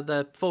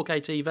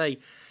 4K TV,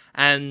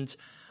 and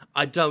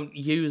I don't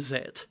use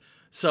it.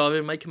 So I've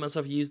been making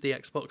myself use the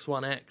Xbox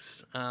One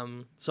X.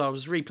 So I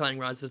was replaying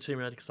Rise of the Tomb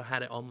Raider because I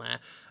had it on there.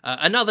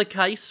 Another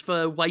case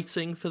for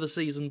waiting for the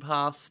season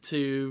pass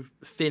to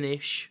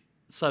finish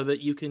so that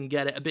you can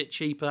get it a bit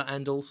cheaper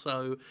and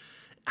also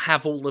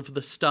have all of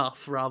the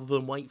stuff rather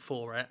than wait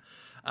for it.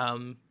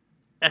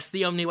 That's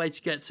the only way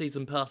to get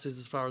season passes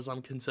as far as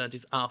I'm concerned,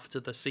 is after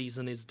the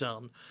season is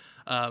done.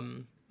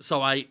 So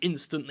I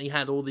instantly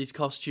had all these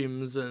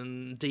costumes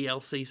and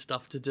DLC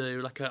stuff to do.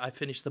 Like I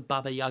finished the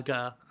Baba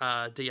Yaga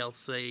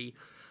DLC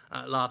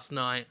last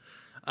night.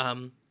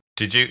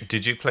 Did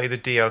you play the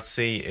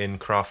DLC in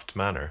Croft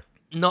Manor?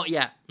 Not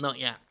yet.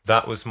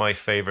 That was my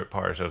favourite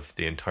part of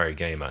the entire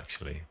game,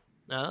 actually.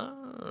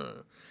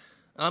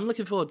 I'm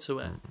looking forward to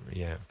it.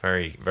 Yeah,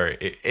 very,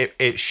 very.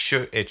 It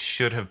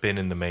should have been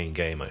in the main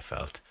game, I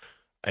felt.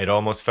 It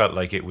almost felt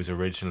like it was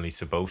originally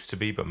supposed to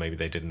be, but maybe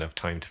they didn't have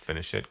time to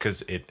finish it,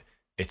 because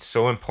it's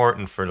so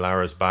important for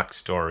Lara's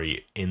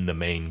backstory in the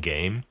main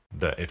game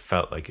that it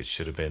felt like it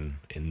should have been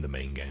in the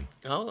main game.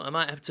 Oh, I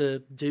might have to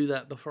do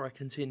that before I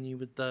continue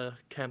with the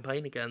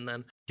campaign again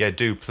then. Yeah,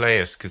 do play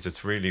it, because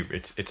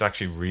it's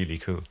actually really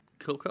cool.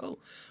 Cool.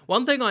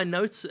 One thing I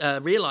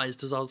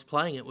realised as I was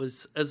playing it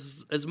was,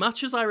 as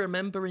much as I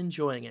remember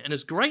enjoying it, and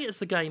as great as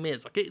the game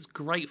is, like, it's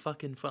great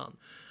fucking fun,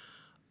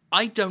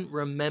 I don't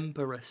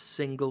remember a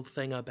single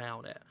thing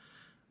about it.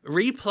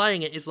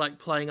 Replaying it is like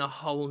playing a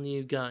whole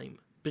new game,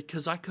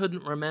 because I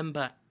couldn't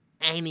remember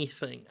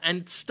anything.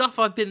 And stuff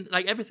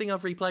everything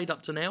I've replayed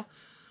up to now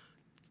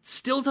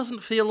still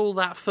doesn't feel all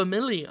that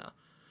familiar.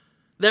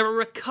 There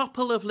are a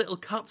couple of little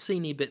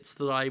cutscene bits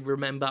that I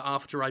remember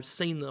after I've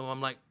seen them. I'm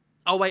like,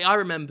 oh wait, I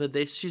remember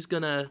this. She's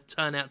gonna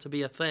turn out to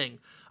be a thing.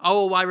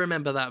 Oh, I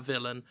remember that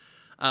villain.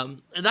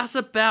 And that's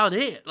about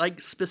it.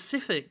 Like,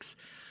 specifics.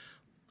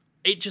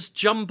 It just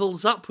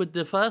jumbles up with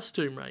the first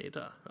Tomb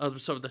Raider.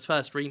 The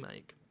first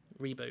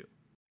reboot.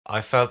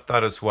 I felt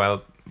that as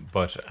well,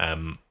 but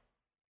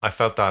I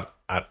felt that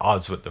at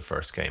odds with the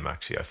first game,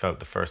 actually. I felt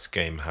the first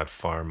game had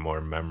far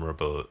more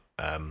memorable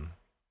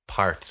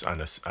parts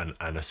and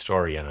a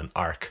story and an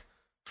arc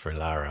for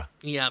Lara.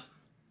 Yeah.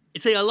 You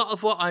see, a lot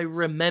of what I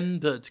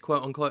remembered,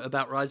 quote-unquote,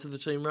 about Rise of the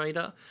Tomb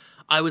Raider,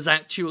 I was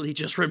actually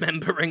just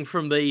remembering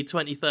from the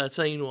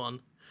 2013 one.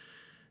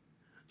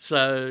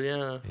 So,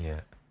 yeah.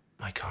 Yeah.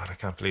 My God, I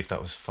can't believe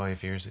that was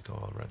 5 years ago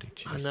already.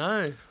 Jeez. I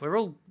know. We're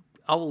all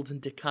old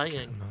and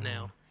decaying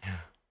now.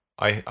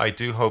 Yeah. I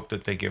do hope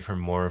that they give her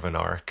more of an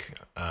arc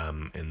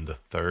in the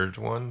third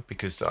one,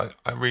 because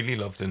I really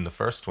loved in the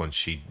first one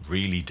she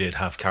really did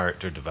have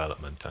character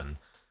development, and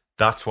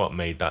that's what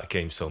made that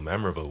game so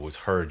memorable, was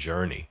her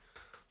journey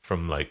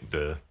from like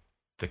the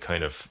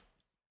kind of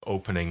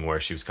opening where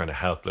she was kind of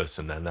helpless,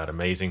 and then that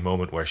amazing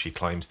moment where she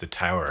climbs the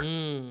tower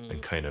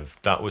and kind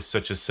of, that was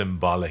such a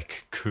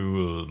symbolic,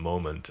 cool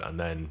moment, and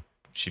then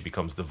she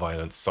becomes the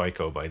violent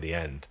psycho by the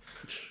end.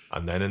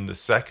 And then in the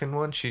second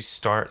one she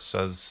starts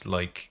as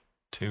like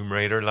Tomb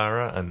Raider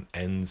Lara and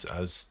ends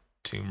as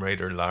Tomb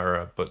Raider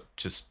Lara, but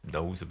just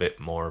knows a bit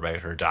more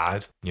about her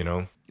dad, you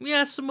know?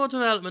 Yeah, some more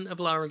development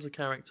of Lara as a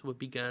character would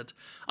be good.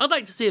 I'd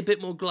like to see a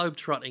bit more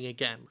globetrotting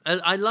again.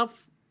 I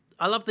love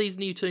these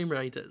new Tomb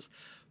Raiders,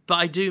 but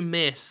I do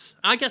miss...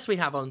 I guess we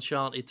have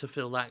Uncharted to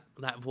fill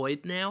that void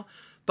now,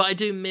 but I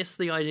do miss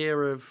the idea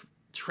of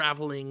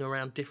travelling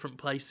around different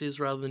places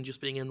rather than just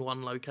being in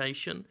one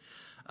location.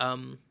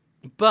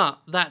 But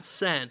that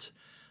said,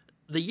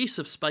 the use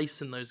of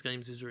space in those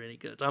games is really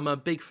good. I'm a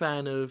big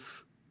fan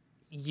of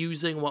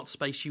using what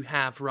space you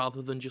have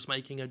rather than just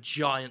making a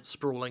giant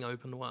sprawling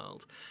open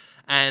world.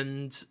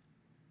 And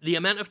the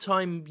amount of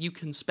time you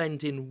can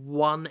spend in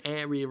one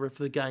area of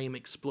the game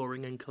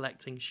exploring and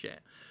collecting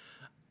shit,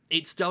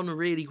 it's done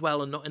really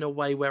well, and not in a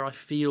way where I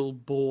feel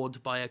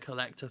bored by a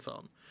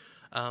collectathon.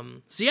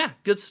 So yeah,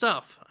 good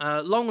stuff.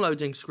 Long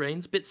loading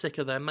screens, bit sick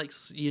of them,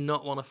 makes you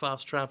not want to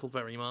fast travel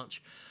very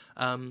much.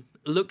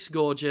 Looks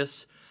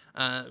gorgeous,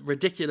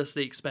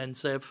 ridiculously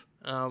expensive.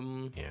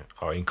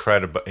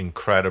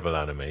 Incredible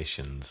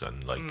animations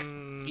and like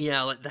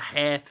Yeah, like the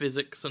hair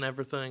physics and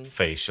everything.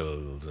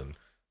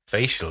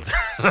 facials.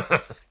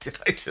 Did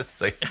I just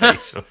say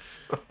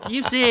facials?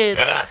 You did.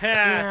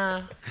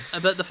 Yeah.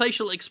 But the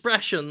facial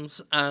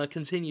expressions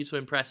continue to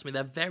impress me.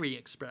 They're very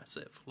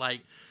expressive.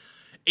 Like,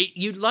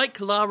 you like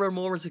Lara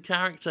more as a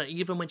character,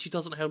 even when she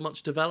doesn't have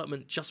much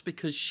development, just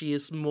because she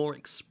is more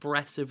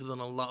expressive than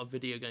a lot of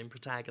video game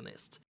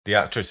protagonists. The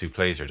actress who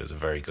plays her does a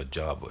very good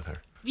job with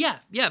her. Yeah,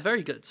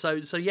 very good. So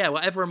yeah,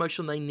 whatever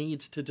emotion they need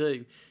to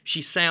do,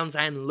 she sounds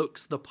and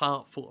looks the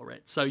part for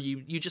it. So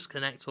you just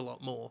connect a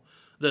lot more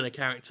than a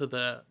character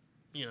that,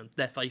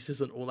 their face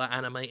isn't all that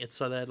animated,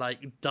 so they're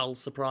like dull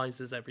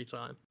surprises every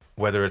time.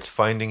 Whether it's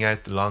finding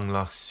out the long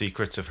lost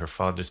secrets of her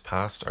father's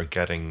past or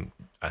getting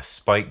a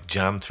spike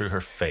jammed through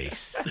her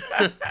face,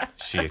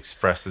 she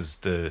expresses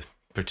the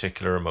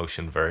particular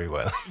emotion very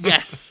well.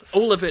 Yes,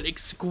 all of it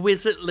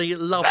exquisitely,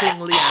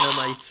 lovingly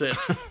animated.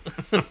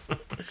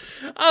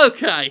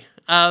 Okay,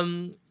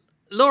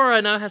 Laura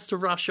I know has to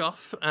rush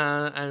off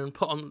and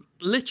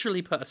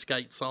literally put her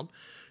skates on.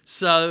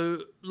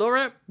 So,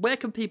 Laura, where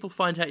can people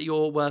find out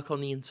your work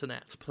on the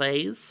internet,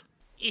 please?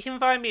 You can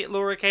find me at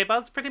Laura K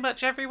Buzz pretty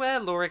much everywhere.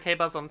 Laura K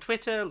Buzz on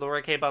Twitter,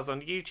 Laura K Buzz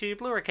on YouTube,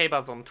 Laura K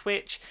Buzz on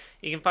Twitch.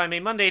 You can find me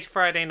Monday to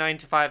Friday 9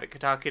 to 5 at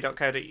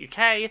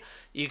kotaku.co.uk.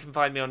 You can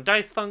find me on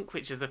Dice Funk,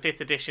 which is a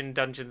 5th edition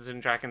Dungeons &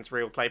 Dragons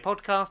real play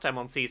podcast. I'm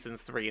on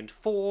seasons 3 and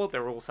 4.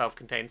 They're all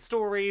self-contained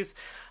stories.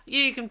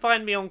 You can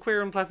find me on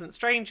Queer and Pleasant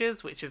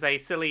Strangers, which is a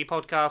silly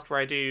podcast where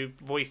I do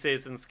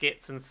voices and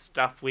skits and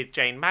stuff with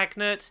Jane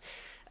Magnet.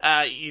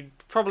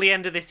 Probably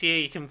end of this year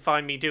you can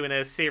find me doing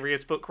a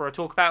serious book where I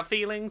talk about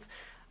feelings.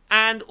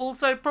 And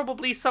also,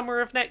 probably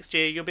summer of next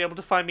year, you'll be able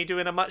to find me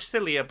doing a much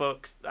sillier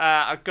book.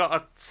 I've got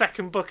a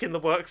second book in the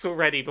works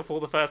already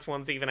before the first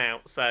one's even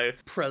out, so...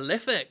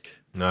 Prolific.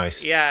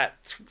 Nice. Yeah,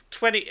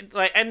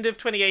 end of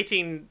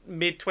 2018,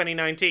 mid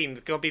 2019 is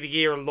going to be the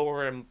year of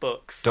Laura and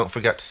books. Don't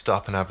forget to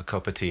stop and have a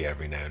cup of tea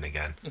every now and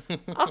again.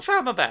 I'll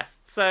try my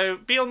best. So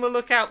be on the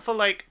lookout for,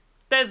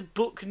 there's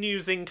book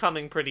news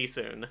incoming pretty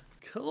soon.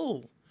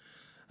 Cool.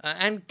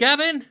 And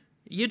Gavin,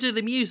 you do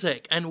the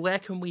music, and where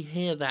can we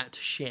hear that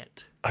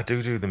shit? I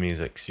do the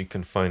music, so you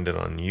can find it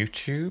on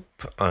YouTube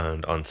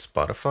and on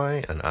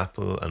Spotify and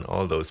Apple and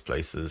all those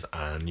places.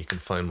 And you can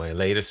find my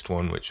latest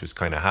one, which was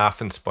kind of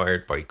half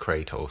inspired by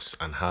Kratos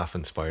and half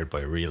inspired by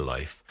real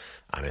life.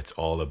 And it's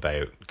all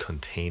about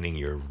containing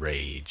your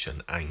rage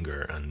and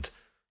anger and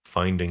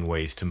finding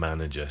ways to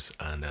manage it.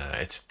 And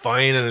it's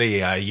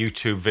finally a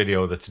YouTube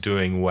video that's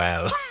doing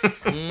well.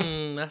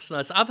 That's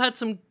nice. I've had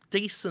some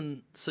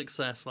decent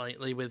success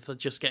lately with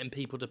just getting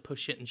people to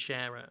push it and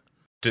share it.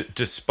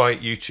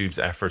 Despite YouTube's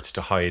efforts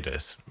to hide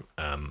it,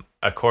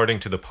 according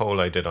to the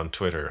poll I did on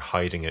Twitter,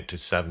 hiding it to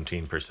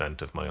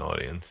 17% of my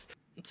audience.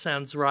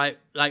 Sounds right.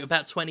 Like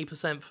about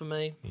 20% for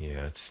me.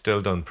 Yeah, it's still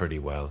done pretty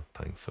well,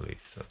 thankfully.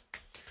 So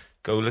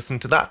go listen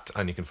to that,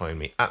 and you can find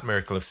me at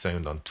Miracle of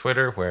Sound on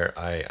Twitter, where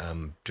I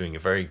am doing a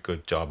very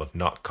good job of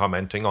not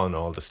commenting on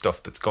all the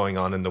stuff that's going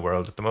on in the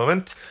world at the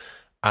moment.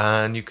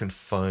 And you can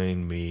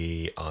find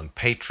me on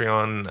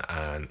Patreon,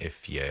 and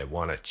if you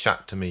want to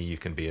chat to me, you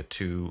can be a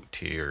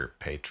 2-tier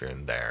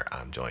patron there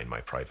and join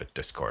my private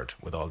Discord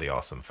with all the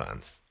awesome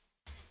fans.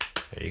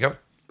 There you go.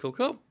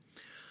 Cool.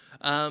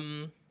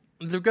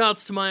 With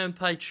regards to my own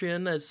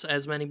Patreon,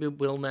 as many people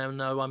will now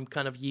know, I'm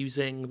kind of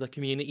using the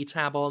community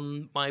tab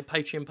on my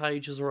Patreon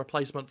page as a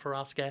replacement for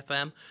Ask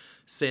FM,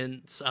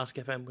 since Ask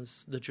FM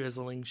was the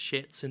drizzling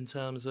shits in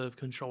terms of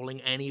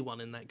controlling anyone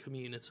in that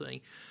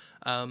community.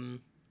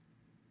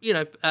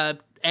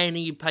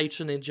 Any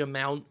patronage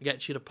amount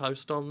gets you to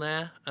post on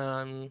there,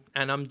 and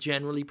I'm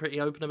generally pretty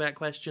open about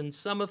questions.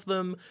 Some of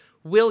them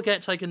will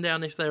get taken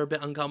down if they're a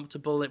bit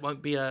uncomfortable. It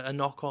won't be a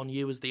knock on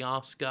you as the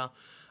asker.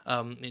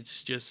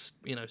 It's just,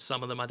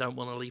 some of them I don't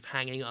want to leave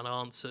hanging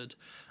unanswered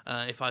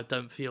if I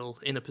don't feel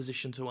in a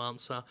position to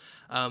answer.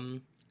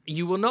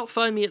 You will not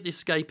find me at The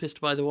Escapist,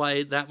 by the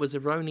way. That was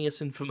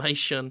erroneous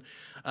information,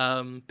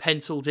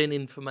 penciled in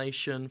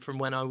information from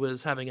when I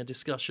was having a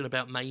discussion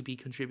about maybe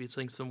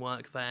contributing some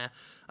work there.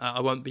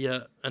 I won't be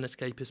at an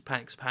Escapist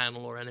PAX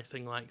panel or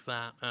anything like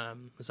that.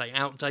 As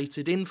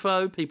outdated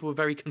info. People were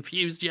very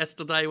confused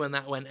yesterday when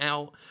that went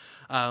out.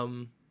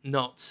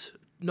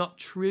 Not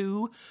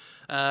true.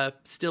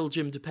 Still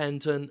gym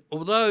dependent.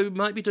 Although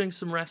might be doing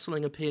some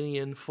wrestling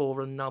opinion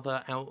for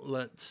another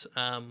outlet,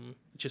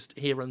 just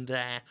here and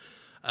there.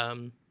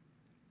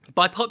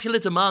 By popular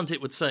demand,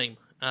 it would seem.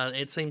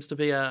 It seems to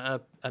be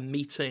a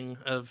meeting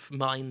of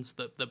minds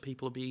that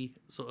people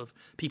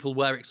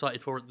were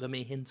excited for the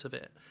mere hint of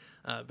it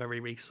very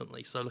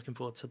recently. So looking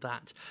forward to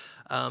that.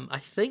 I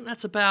think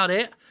that's about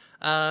it.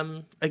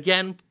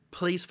 Again,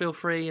 please feel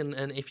free,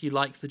 and if you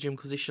like the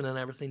Gymquisition and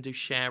everything, do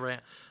share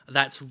it.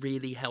 That's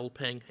really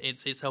helping.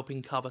 It's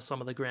helping cover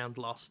some of the ground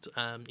lost.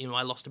 I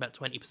lost about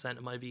 20%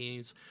 of my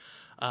views.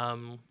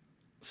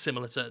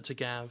 similar to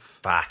Gav.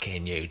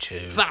 Fucking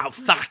YouTube.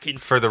 Fucking.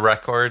 For the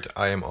record,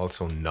 I am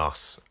also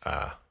not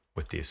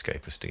with the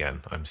Escapist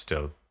again. I'm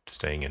still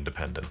staying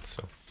independent.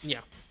 So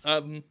Yeah.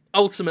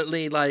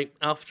 Ultimately, like,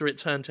 after it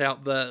turned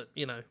out that,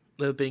 you know,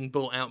 they're being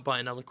bought out by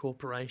another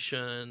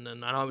corporation,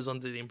 and I was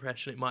under the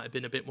impression it might have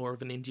been a bit more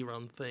of an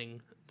indie-run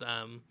thing.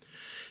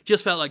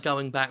 Just felt like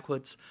going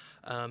backwards.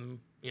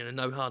 You know,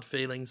 no hard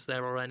feelings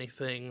there or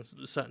anything.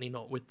 Certainly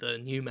not with the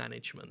new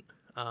management.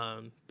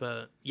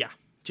 But yeah,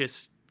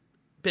 just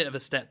a bit of a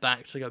step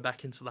back to go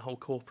back into the whole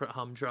corporate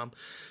humdrum.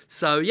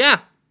 So yeah,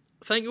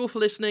 thank you all for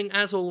listening.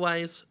 As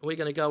always, we're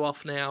going to go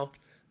off now.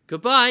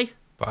 Goodbye.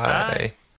 bye.